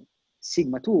catenoid,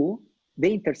 sigma 2,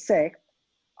 they intersect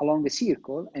along the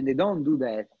circle, and they don't do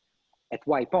that at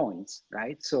y points,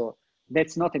 right? So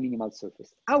that's not a minimal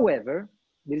surface. However,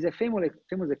 there is a famous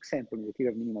example in the theory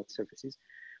of minimal surfaces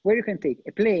where you can take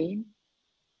a plane,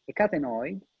 a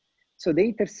catenoid, so they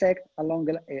intersect along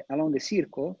the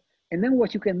circle, and then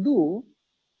what you can do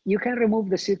you can remove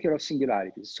the circle of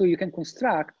singularities. So you can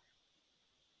construct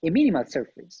a minimal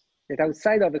surface that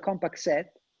outside of a compact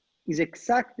set is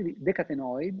exactly the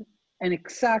catenoid and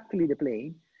exactly the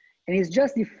plane, and it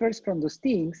just differs from those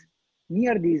things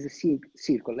near this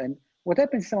circle. And what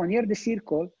happens now near the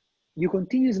circle, you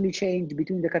continuously change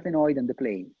between the catenoid and the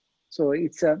plane. So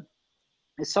it's a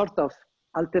sort of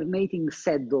alternating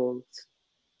saddles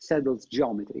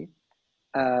geometry.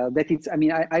 That it's, I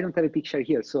mean, I don't have a picture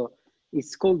here, so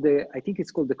it's called I think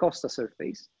it's called the Costa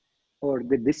surface, or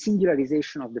the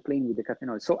singularization of the plane with the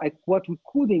catenoid. So what we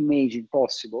could imagine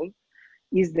possible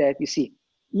is that, you see,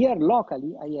 here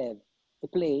locally I have a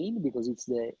plane because it's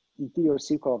the interior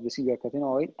circle of the singular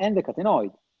catenoid and the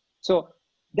catenoid. So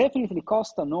definitely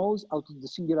Costa knows how to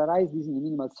singularize this in a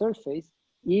minimal surface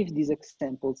if these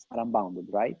examples are unbounded,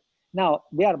 right? Now,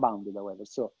 they are bounded, however,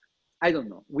 so I don't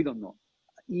know, we don't know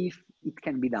if it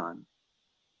can be done.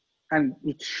 And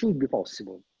it should be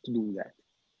possible to do that,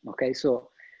 okay? So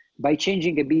by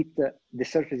changing a bit, the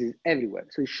surface is everywhere,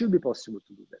 so it should be possible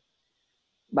to do that.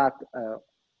 But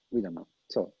we don't know.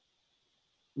 So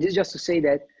this is just to say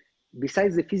that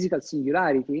besides the physical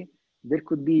singularity, there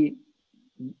could be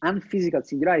unphysical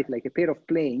singularity, like a pair of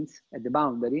planes at the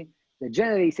boundary that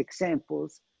generates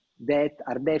examples that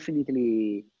are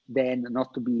definitely then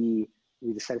not to be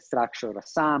with the cell structure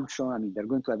assumption. I mean, they're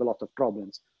going to have a lot of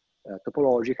problems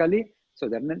topologically, so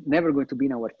they're never going to be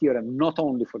in our theorem, not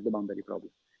only for the boundary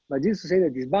problem. But this is to say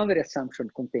that this boundary assumption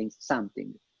contains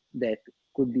something that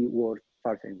could be worth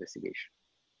further investigation.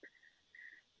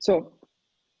 So,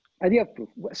 idea of proof.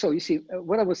 So you see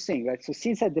what I was saying, right? So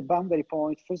since at the boundary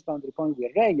point, first boundary point, we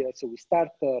are regular, so we start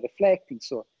reflecting.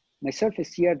 So my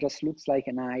surface here just looks like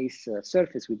a nice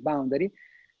surface with boundary.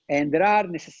 And there are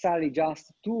necessarily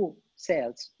just two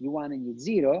cells, U1 and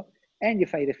U0. And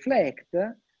if I reflect,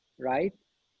 right,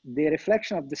 the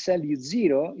reflection of the cell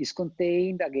U0 is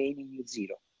contained again in U0.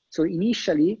 So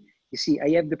initially, you see, I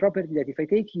have the property that if I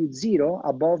take U0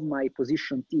 above my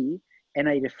position T and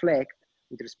I reflect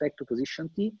with respect to position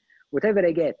T, whatever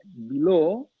I get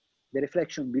below the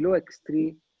reflection below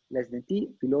x3 less than T,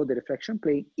 below the reflection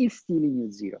plane, is still in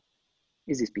U0.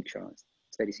 Is this picture honest?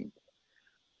 It's very simple.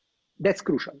 That's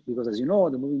crucial because, as you know,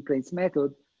 the moving planes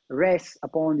method rests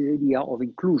upon the idea of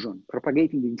inclusion,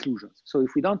 propagating the inclusions. So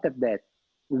if we don't have that,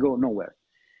 we go nowhere.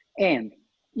 And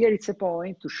here it's a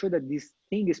point to show that this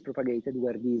thing is propagated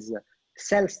where this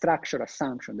cell structure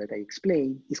assumption that I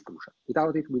explained is crucial.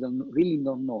 Without it, we really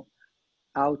don't know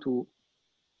how to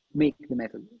make the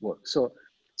method work. So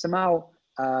somehow,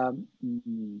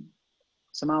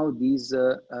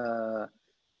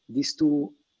 these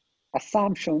two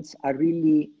assumptions are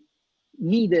really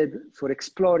needed for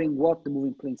exploring what the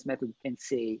moving planes method can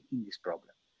say in this problem,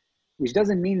 which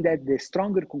doesn't mean that the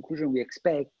stronger conclusion we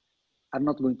expect are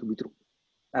not going to be true,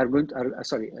 are going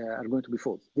to be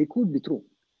false. They could be true.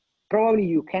 Probably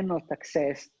you cannot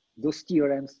access those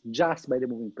theorems just by the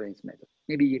moving planes method.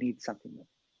 Maybe you need something more.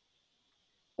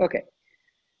 Okay,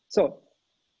 so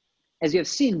as you have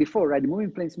seen before, right, the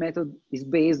moving planes method is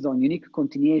based on unique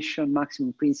continuation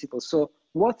maximum principle. So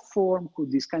what form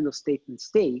could this kind of statements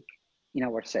take in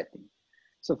our setting?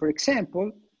 So for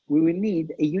example, we will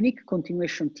need a unique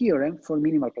continuation theorem for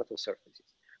minimal Plateau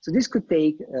surfaces. So this could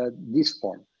take this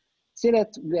form. Say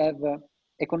that we have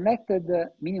a connected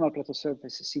minimal Plateau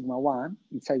surface sigma 1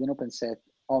 inside an open set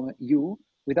of U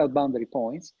without boundary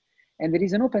points. And there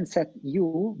is an open set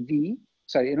U, V,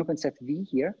 sorry, an open set V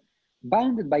here,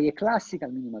 bounded by a classical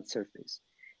minimal surface.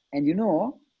 And you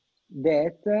know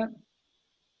that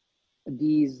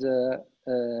there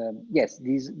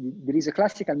is a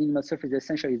classical minimal surface that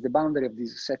essentially is the boundary of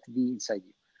this set V inside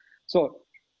U. So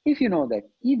if you know that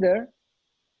either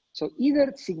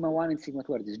sigma 1 and sigma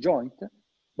 2 are disjoint,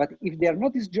 but if they are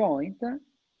not disjoint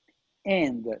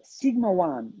and sigma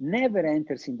 1 never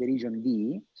enters in the region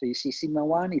V, so you see sigma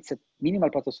 1, it's a minimal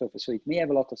Plateau surface, so it may have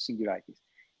a lot of singularities.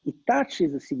 It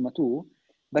touches the sigma 2,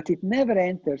 but it never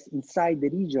enters inside the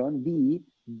region V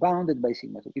bounded by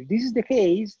sigma 2. If this is the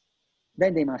case,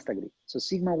 then they must agree. So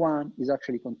sigma 1 is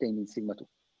actually contained in sigma 2,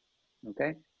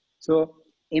 okay? So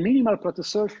a minimal Plateau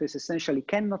surface essentially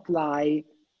cannot lie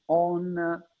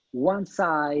on one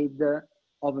side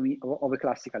of a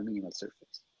classical minimal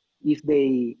surface. If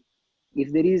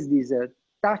there is this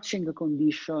touching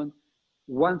condition,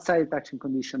 one-sided touching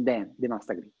condition, then they must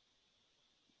agree.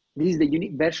 This is the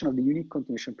unique version of the unique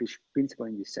continuation principle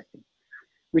in this setting,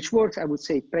 which works, I would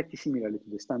say, pretty similarly to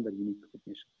the standard unique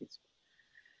continuation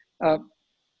principle.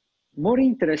 More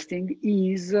interesting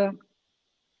is the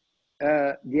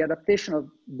adaptation of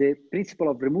the principle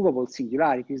of removable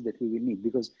singularities that we will need,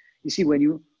 because you see, when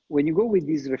you go with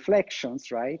these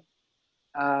reflections, right,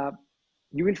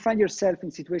 you will find yourself in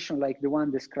a situation like the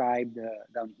one described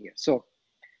down here. So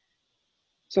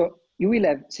you will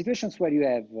have situations where you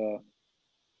have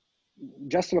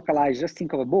just localized, just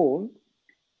think of a ball,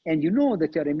 and you know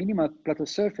that you are a minimal plateau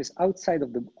surface outside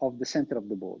of the center of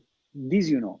the ball. This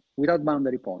you know, without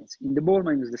boundary points, in the ball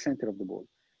minus the center of the ball.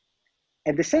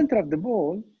 At the center of the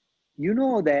ball, you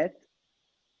know that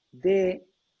the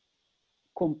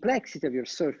complexity of your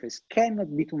surface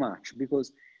cannot be too much,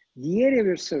 because the area of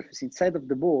your surface inside of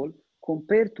the ball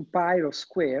compared to pi rho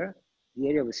square, the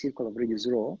area of a circle of radius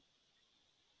rho,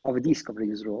 of a disk of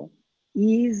radius rho,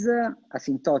 is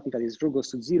asymptotically, as rho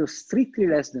goes to 0, strictly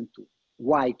less than 2.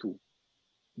 Why 2?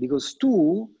 Because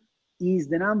 2 is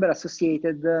the number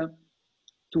associated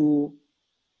to,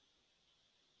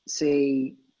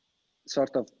 say,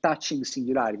 sort of touching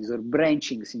singularities or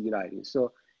branching singularities.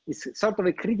 So it's sort of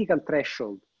a critical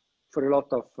threshold for a lot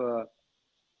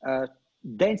of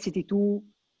density 2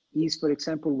 is, for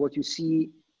example, what you see.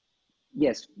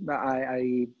 Yes,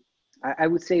 I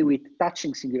would say with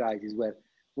touching singularities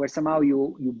where somehow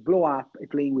you blow up a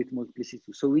plane with multiplicity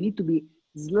 2. So we need to be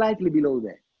slightly below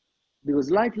that, because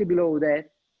slightly below that,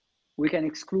 we can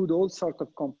exclude all sorts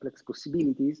of complex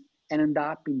possibilities and end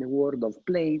up in the world of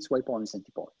planes, y points, and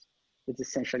t points. That's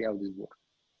essentially how this works.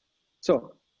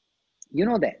 So you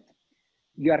know that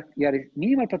you are a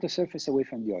minimal plateau surface away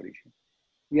from the origin.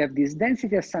 You have this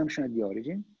density assumption at the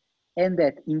origin, and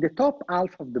that in the top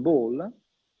half of the ball,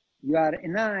 you are a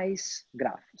nice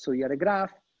graph. So you are a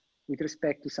graph with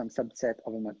respect to some subset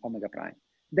of omega prime.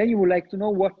 Then you would like to know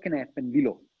what can happen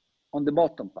below, on the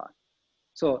bottom part.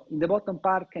 So in the bottom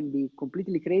part can be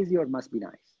completely crazy or must be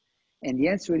nice. And the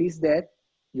answer is that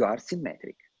you are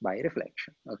symmetric by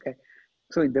reflection, okay?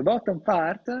 So in the bottom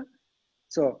part,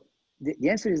 so the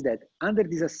answer is that under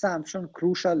this assumption,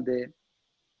 crucial,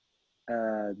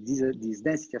 this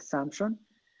density assumption,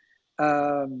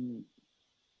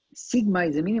 sigma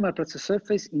is a minimal plateau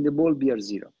surface in the ball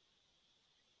BR0.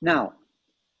 Now,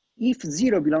 if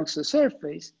 0 belongs to the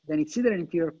surface, then it's either an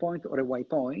interior point or a y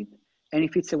point. And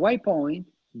if it's a y point,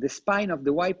 the spine of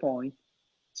the y point,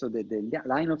 so the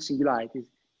line of singularities,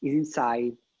 is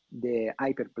inside the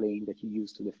hyperplane that you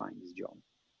use to define this geometry.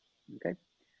 Okay?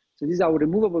 So this is how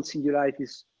removable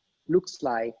singularities looks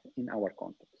like in our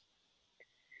context.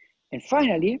 And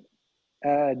finally,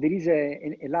 there is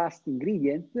a last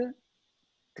ingredient,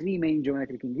 3 main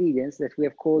geometric ingredients that we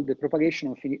have called the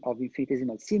propagation of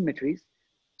infinitesimal symmetries.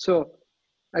 So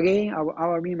again,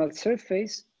 our minimal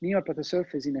plateau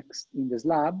surface in the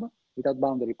slab without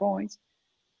boundary points.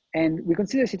 And we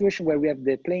consider a situation where we have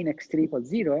the plane x3 equals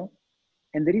 0,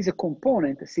 and there is a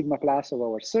component, sigma plus of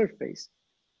our surface,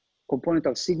 component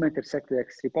of sigma intersected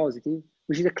x3 positive,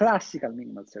 which is a classical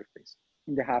minimal surface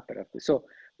in the upper of the. So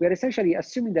we are essentially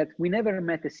assuming that we never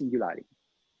met a singularity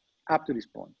up to this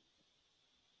point.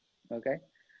 Okay?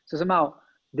 So somehow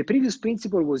the previous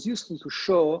principle was useful to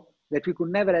show that we could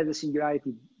never have a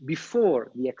singularity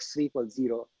before the x3 equals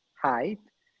 0 height.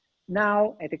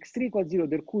 Now at x3 equals 0,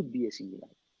 there could be a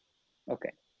singularity.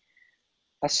 Okay.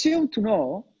 Assume to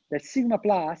know that sigma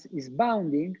plus is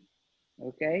bounding,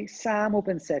 okay, some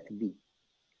open set V,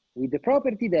 with the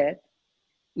property that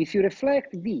if you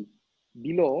reflect V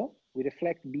below, we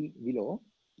reflect B below,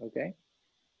 okay,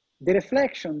 the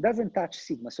reflection doesn't touch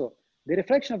sigma. So the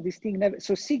reflection of this thing never,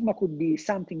 so sigma could be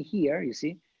something here, you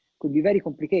see, could be very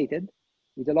complicated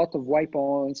with a lot of y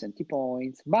points and t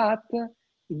points, but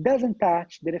it doesn't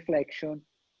touch the reflection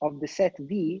of the set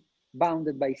V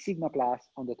bounded by sigma plus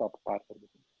on the top part of the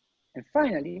thing. And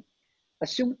finally,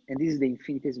 assume, and this is the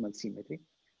infinitesimal symmetry,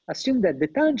 assume that the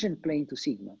tangent plane to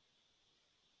sigma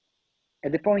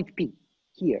at the point P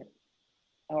here,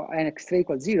 and x3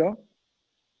 equals 0,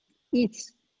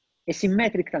 it's a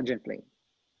symmetric tangent plane,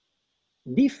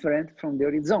 different from the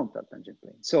horizontal tangent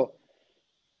plane. So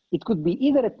it could be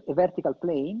either a vertical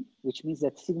plane, which means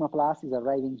that sigma plus is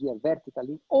arriving here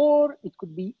vertically, or it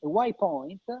could be a y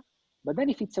point. But then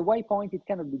if it's a y point, it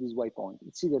cannot be this y point.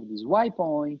 It's either this y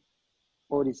point,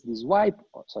 or it's this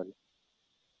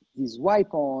this y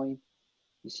point,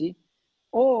 you see?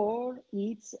 Or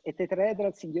it's a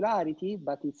tetrahedral singularity,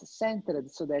 but it's centered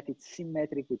so that it's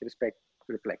symmetric with respect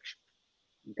to reflection,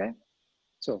 okay?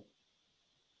 So,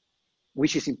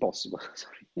 which is impossible,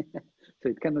 sorry. So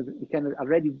it cannot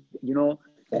already, you know,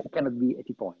 it cannot be a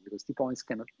T point, because T points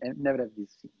cannot never have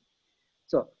this symmetry.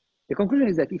 So the conclusion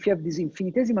is that if you have this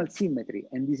infinitesimal symmetry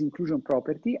and this inclusion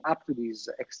property up to this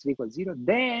x3 equals 0,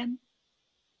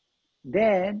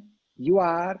 then you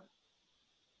are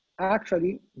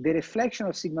actually, the reflection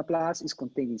of sigma plus is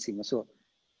contained in sigma. So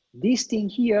this thing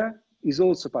here is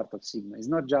also part of sigma. It's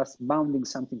not just bounding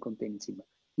something contained in sigma.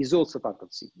 is also part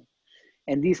of symmetry.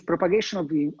 And this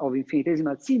propagation of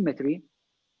infinitesimal symmetry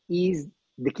is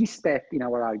the key step in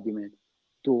our argument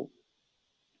to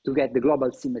get the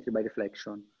global symmetry by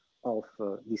reflection of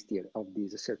this theory, of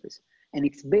this surface. And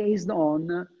it's based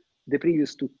on the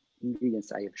previous two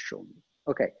ingredients I have shown you.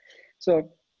 Okay,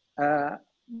 so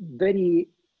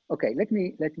okay, let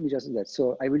me just do that.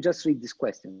 So I will just read this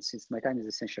question since my time is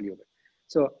essentially over.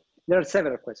 So there are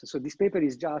several questions. So this paper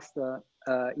is just,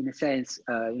 in a sense,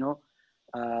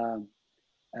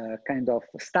 kind of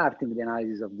starting the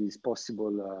analysis of these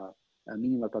possible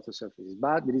minimal Plateau surfaces,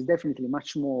 but there is definitely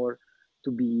much more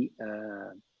to be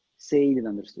said and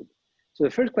understood. So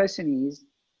the first question is,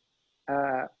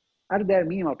 are there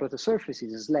minimal Plateau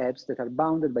surfaces and slabs that are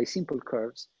bounded by simple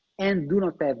curves and do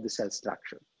not have the cell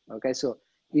structure? Okay, so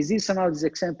is this somehow this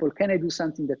example? Can I do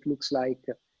something that looks like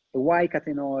a Y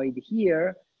catenoid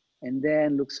here and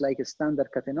then looks like a standard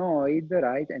catenoid,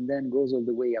 right? And then goes all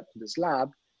the way up to the slab.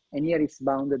 And here it's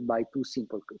bounded by two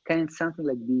simple curves. Can something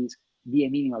like this be a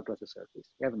minimal Plateau surface?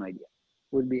 You have no idea.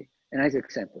 Would be a nice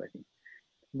example, I think.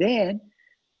 Then,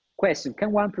 question,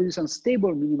 can one produce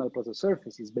unstable minimal Plateau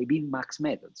surfaces by min-max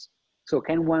methods? So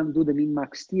can one do the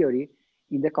min-max theory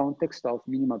in the context of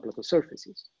minimal Plateau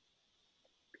surfaces?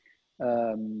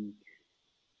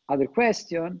 Other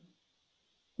question,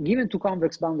 given two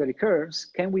convex boundary curves,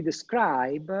 can we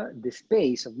describe the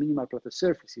space of minimal Plateau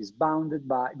surfaces bounded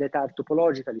by, that are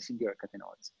topologically singular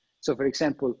catenoids? So for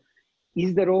example,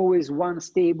 is there always one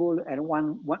stable and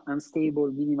one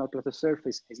unstable minimal Plateau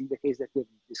surface, as in the case that we've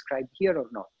described here, or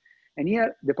not? And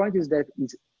here, the point is that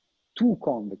it's two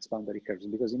convex boundary curves,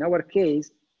 because in our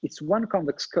case, it's one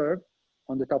convex curve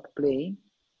on the top plane,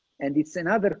 and it's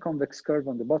another convex curve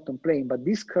on the bottom plane, but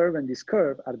this curve and this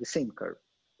curve are the same curve.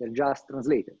 They're just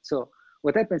translated. So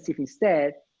what happens if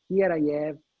instead, here I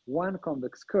have one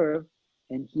convex curve,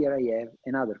 and here I have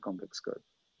another convex curve,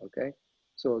 okay?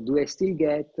 So do I still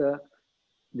get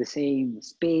the same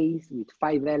space with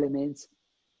 5 elements,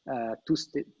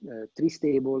 3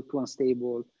 stable, 2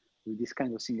 unstable, with this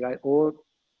kind of singularity, or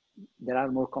there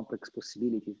are more complex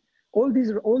possibilities? All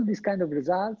these kind of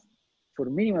results for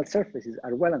minimal surfaces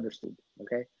are well understood,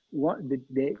 okay?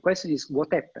 The question is,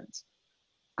 what happens?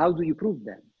 How do you prove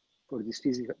them for this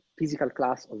physical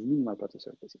class of minimal Plateau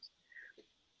surfaces?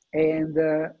 And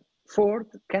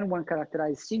fourth, can one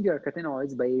characterize singular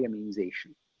catenoids by area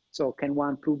minimization? So can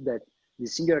one prove that the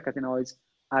singular catenoids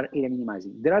are area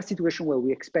minimizing? There are situations where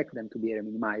we expect them to be area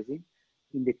minimizing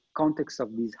in the context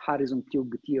of this Harrison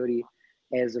cube theory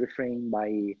as reframed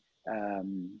by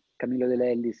Camillo De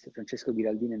Lellis, Francesco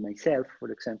Giraldini, and myself.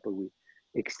 For example, we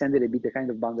extended a bit the kind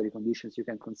of boundary conditions you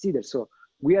can consider. So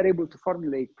we are able to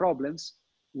formulate problems,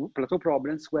 Plateau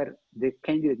problems, where the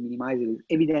candidate minimizer is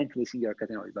evidently singular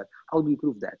catenoid, but how do you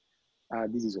prove that?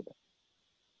 This is open.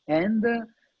 And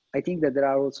I think that there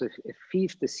are also a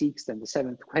fifth, a sixth, and the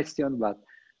seventh question, but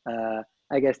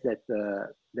I guess that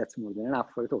that's more than enough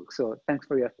for the talk. So thanks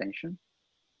for your attention.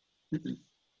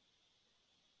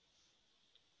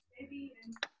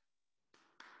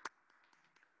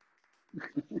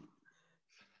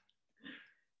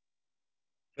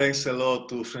 Thanks a lot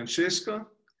to Francesco.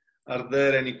 Are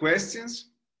there any questions?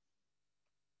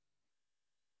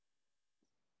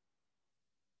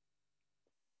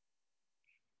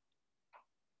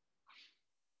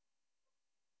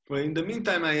 Well, in the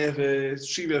meantime, I have a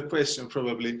trivial question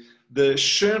probably. The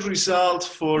Schoen result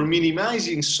for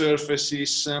minimizing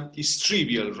surfaces is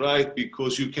trivial, right?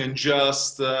 Because you can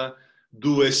just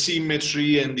do a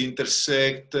symmetry and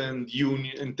intersect and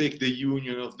take the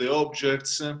union of the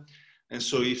objects. And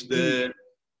so if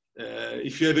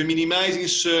you have a minimizing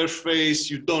surface,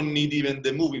 you don't need even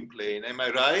the moving plane. Am I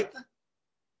right?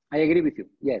 I agree with you.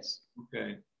 Yes.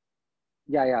 Okay.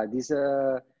 Yeah. This,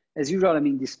 as usual, I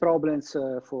mean, these problems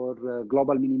for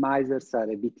global minimizers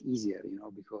are a bit easier, you know,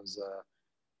 because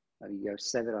there are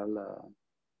several.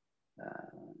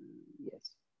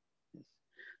 Yes.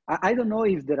 I don't know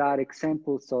if there are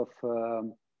examples of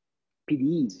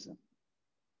PDEs.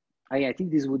 I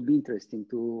think this would be interesting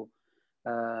to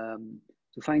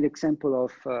find example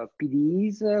of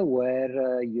PDEs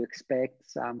where you expect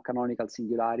some canonical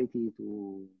singularity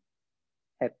to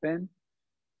happen.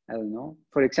 I don't know.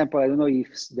 For example, I don't know if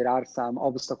there are some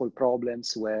obstacle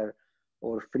problems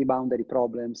or free boundary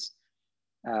problems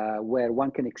where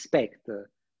one can expect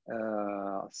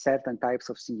certain types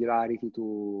of singularity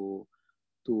to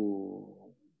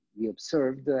be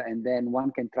observed, and then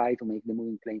one can try to make the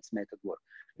moving planes method work.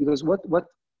 Because what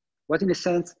in a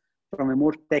sense, from a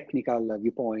more technical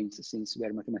viewpoint, since we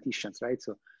are mathematicians, right?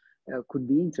 So could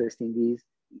be interesting,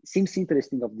 seems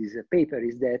interesting of this paper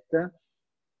is that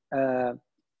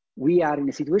we are in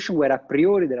a situation where a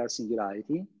priori there are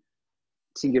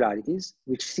singularities,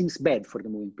 which seems bad for the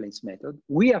moving planes method.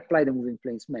 We apply the moving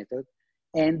planes method,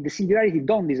 and the singularity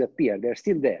don't disappear. They're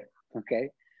still there, okay?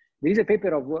 There is a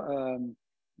paper of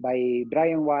by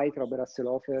Brian White, Robert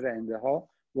Hasselhofer, and Ho,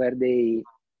 where they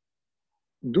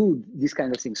do this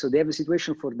kind of thing. So they have a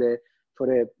situation for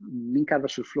a mean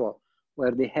curvature flow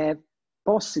where they have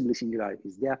possibly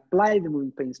singularities. They apply the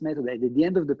moving planes method, and at the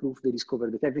end of the proof, they discover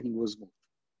that everything was smooth.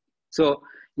 So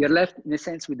you're left, in a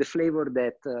sense, with the flavor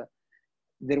that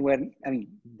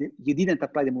you didn't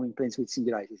apply the moving planes with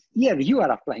singularities. Here, you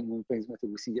are applying moving planes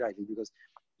method with singularities because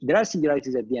there are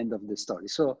singularities at the end of the story.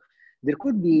 So there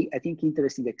could be, I think,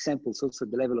 interesting examples also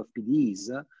at the level of PDEs,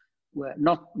 where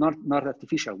not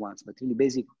artificial ones, but really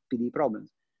basic PD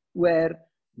problems, where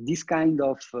this kind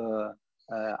of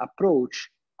approach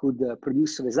could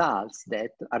produce results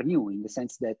that are new in the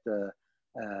sense that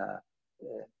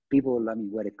people,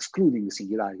 were excluding the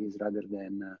singularities rather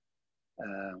than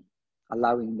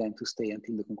allowing them to stay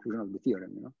until the conclusion of the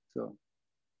theorem. So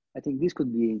I think this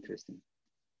could be interesting.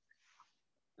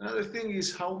 Another thing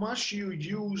is how much you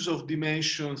use of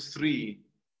dimension 3.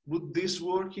 Would this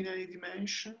work in any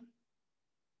dimension?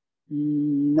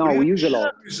 No, we use a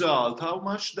lot. Result. How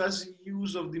much does it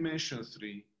use of dimension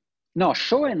 3? No,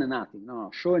 Schoen nothing. No,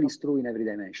 Schoen is true in every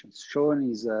dimension. Schoen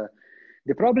is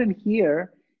the problem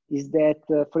here is that,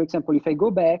 for example, if I go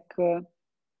back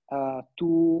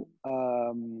to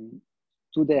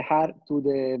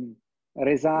the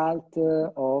result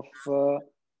of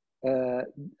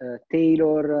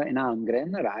Taylor and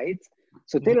Almgren, right?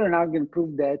 So Taylor and Almgren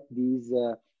proved that these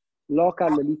local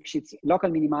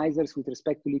minimizers with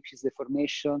respect to Lipschitz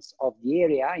deformations of the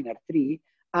area in R3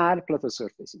 are Plateau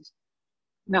surfaces.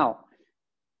 Now,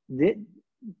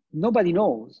 nobody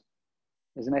knows,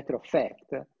 as a matter of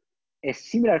fact, a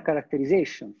similar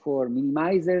characterization for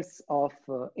minimizers of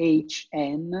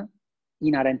Hn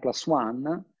in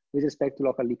Rn+1 with respect to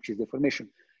local Lipschitz deformation.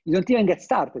 You don't even get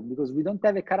started because we don't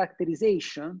have a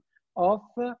characterization of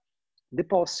the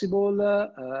possible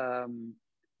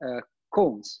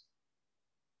cones.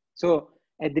 So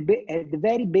at the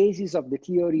very basis of the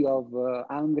theory of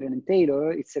Almgren and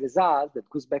Taylor, it's a result that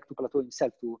goes back to Plateau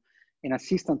himself, to an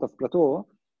assistant of Plateau,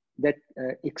 that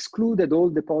excluded all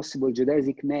the possible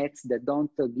geodesic nets that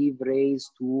don't give rays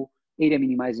to area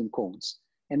minimizing cones.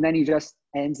 And then he just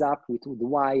ends up with the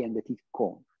Y and the T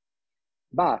cone.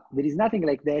 But there is nothing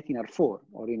like that in R4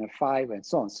 or in R5 and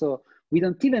so on. So we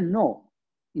don't even know,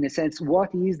 in a sense,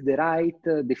 what is the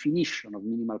right definition of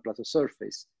minimal Plateau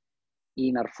surface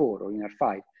in R4 or in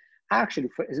R5. Actually,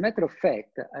 as a matter of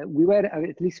fact, we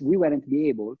weren't be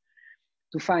able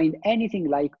to find anything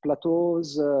like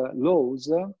Plateau's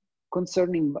laws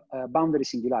concerning boundary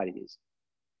singularities.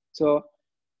 So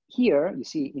here, you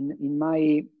see, in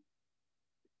my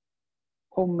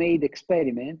homemade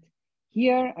experiment,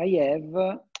 here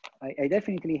I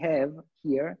definitely have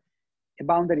here a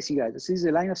boundary singularity. So this is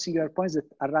a line of singular points that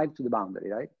arrive to the boundary,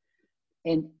 right?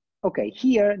 And okay,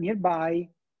 here nearby,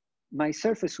 my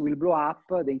surface will blow up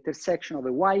the intersection of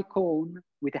a Y cone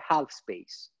with a half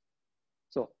space.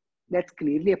 So that's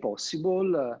clearly a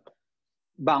possible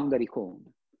boundary cone.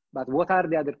 But what are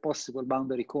the other possible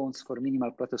boundary cones for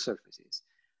minimal Plateau surfaces?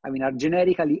 Are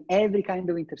generically every kind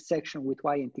of intersection with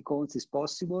Y and T cones is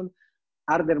possible?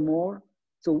 Are there more?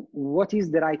 So what is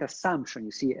the right assumption,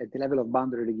 you see, at the level of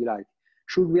boundary regularity?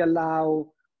 Should we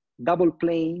allow double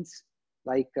planes,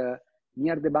 like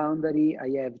near the boundary, I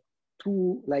have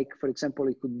two, like for example,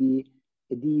 it could be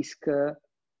a disk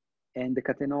and the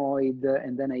catenoid,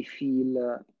 and then I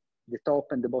feel the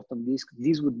top and the bottom disk.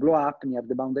 This would blow up near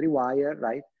the boundary wire,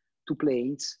 right? Two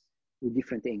planes with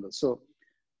different angles. So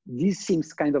this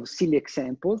seems kind of silly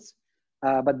examples,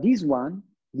 but this one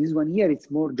here,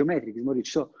 it's more geometric, it's more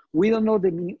rich. So we don't know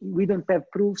we don't have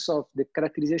proofs of the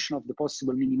characterization of the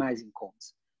possible minimizing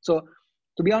cones. So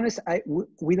to be honest,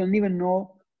 we don't even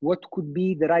know what could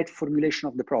be the right formulation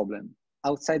of the problem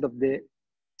outside of the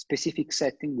specific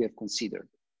setting we have considered.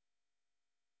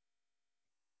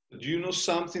 Do you know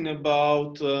something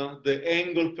about the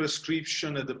angle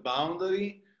prescription at the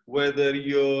boundary? Whether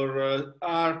your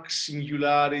arc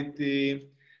singularity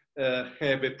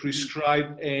have a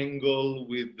prescribed angle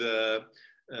with the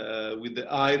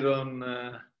iron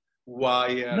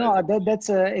wire? No, that's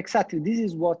exactly. This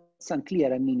is what's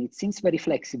unclear. It seems very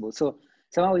flexible. So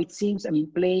somehow it seems,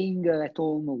 playing at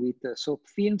home with soap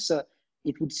films,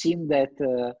 it would seem that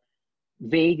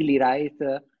vaguely, right?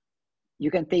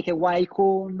 You can take a Y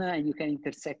cone and you can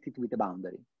intersect it with a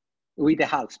boundary, with a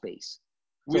half space.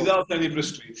 Without any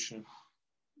prescription.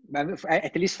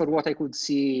 At least for what I could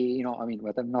see,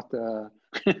 but I'm not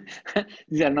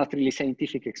These are not really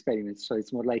scientific experiments, so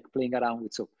it's more like playing around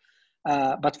with soap.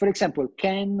 But for example,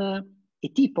 can a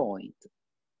T-point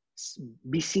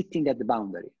be sitting at the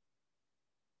boundary?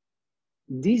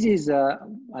 This is, I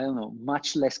don't know,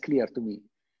 much less clear to me.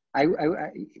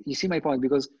 You see my point,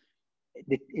 because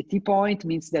a T-point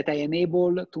means that I am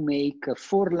able to make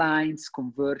 4 lines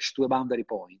converge to a boundary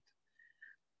point.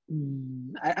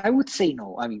 I would say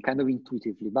no, I mean, kind of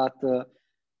intuitively, but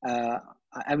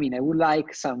I mean, I would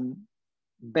like some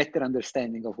better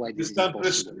understanding of why this is some possible.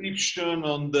 prescription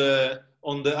on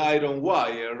the iron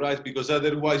wire, right? Because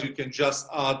otherwise you can just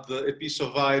add a piece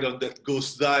of iron that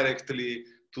goes directly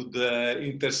to the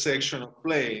intersection of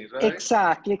plane, right?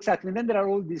 Exactly. And then there are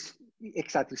all these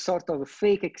sort of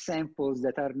fake examples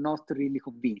that are not really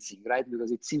convincing, right?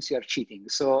 Because it seems you are cheating.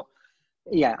 So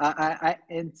yeah,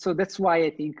 and so that's why I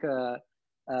think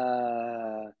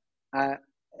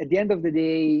at the end of the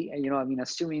day, you know, I mean,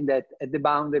 assuming that at the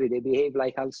boundary they behave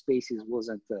like half spaces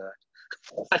wasn't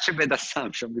such a bad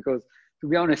assumption, because to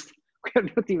be honest, we're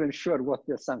not even sure what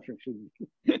the assumption should be.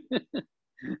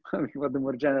 I mean, what the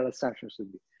more general assumption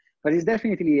should be. But it's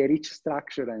definitely a rich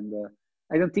structure, and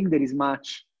I don't think there is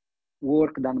much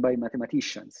work done by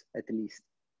mathematicians, at least,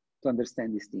 to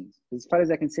understand these things. As far as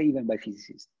I can say, even by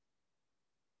physicists.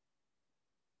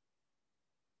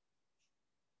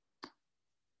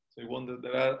 So I wonder if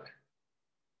there are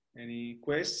any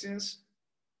questions?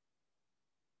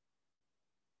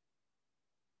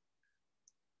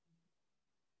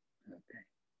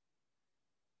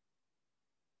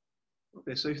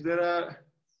 Okay, so if there are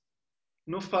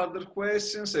no further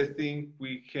questions, I think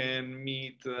we can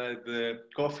meet at the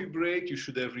coffee break. You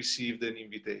should have received an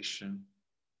invitation.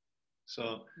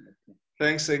 So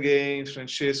thanks again,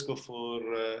 Francesco, for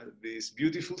this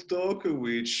beautiful talk,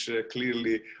 which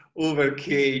clearly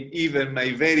overcame even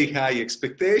my very high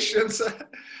expectations.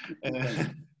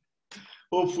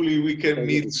 Hopefully we can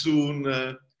meet soon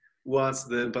once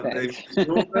the pandemic is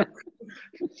over.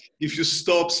 If you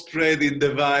stop spreading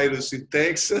the virus in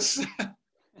Texas.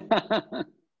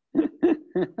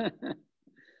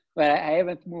 Well, I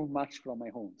haven't moved much from my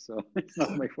home, so it's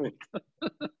not my fault.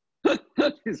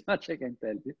 This much I can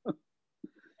tell you.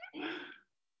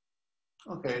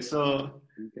 Okay, so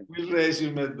we'll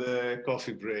resume at the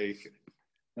coffee break.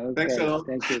 Okay. Thanks a lot.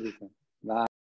 Thank you, Enrico.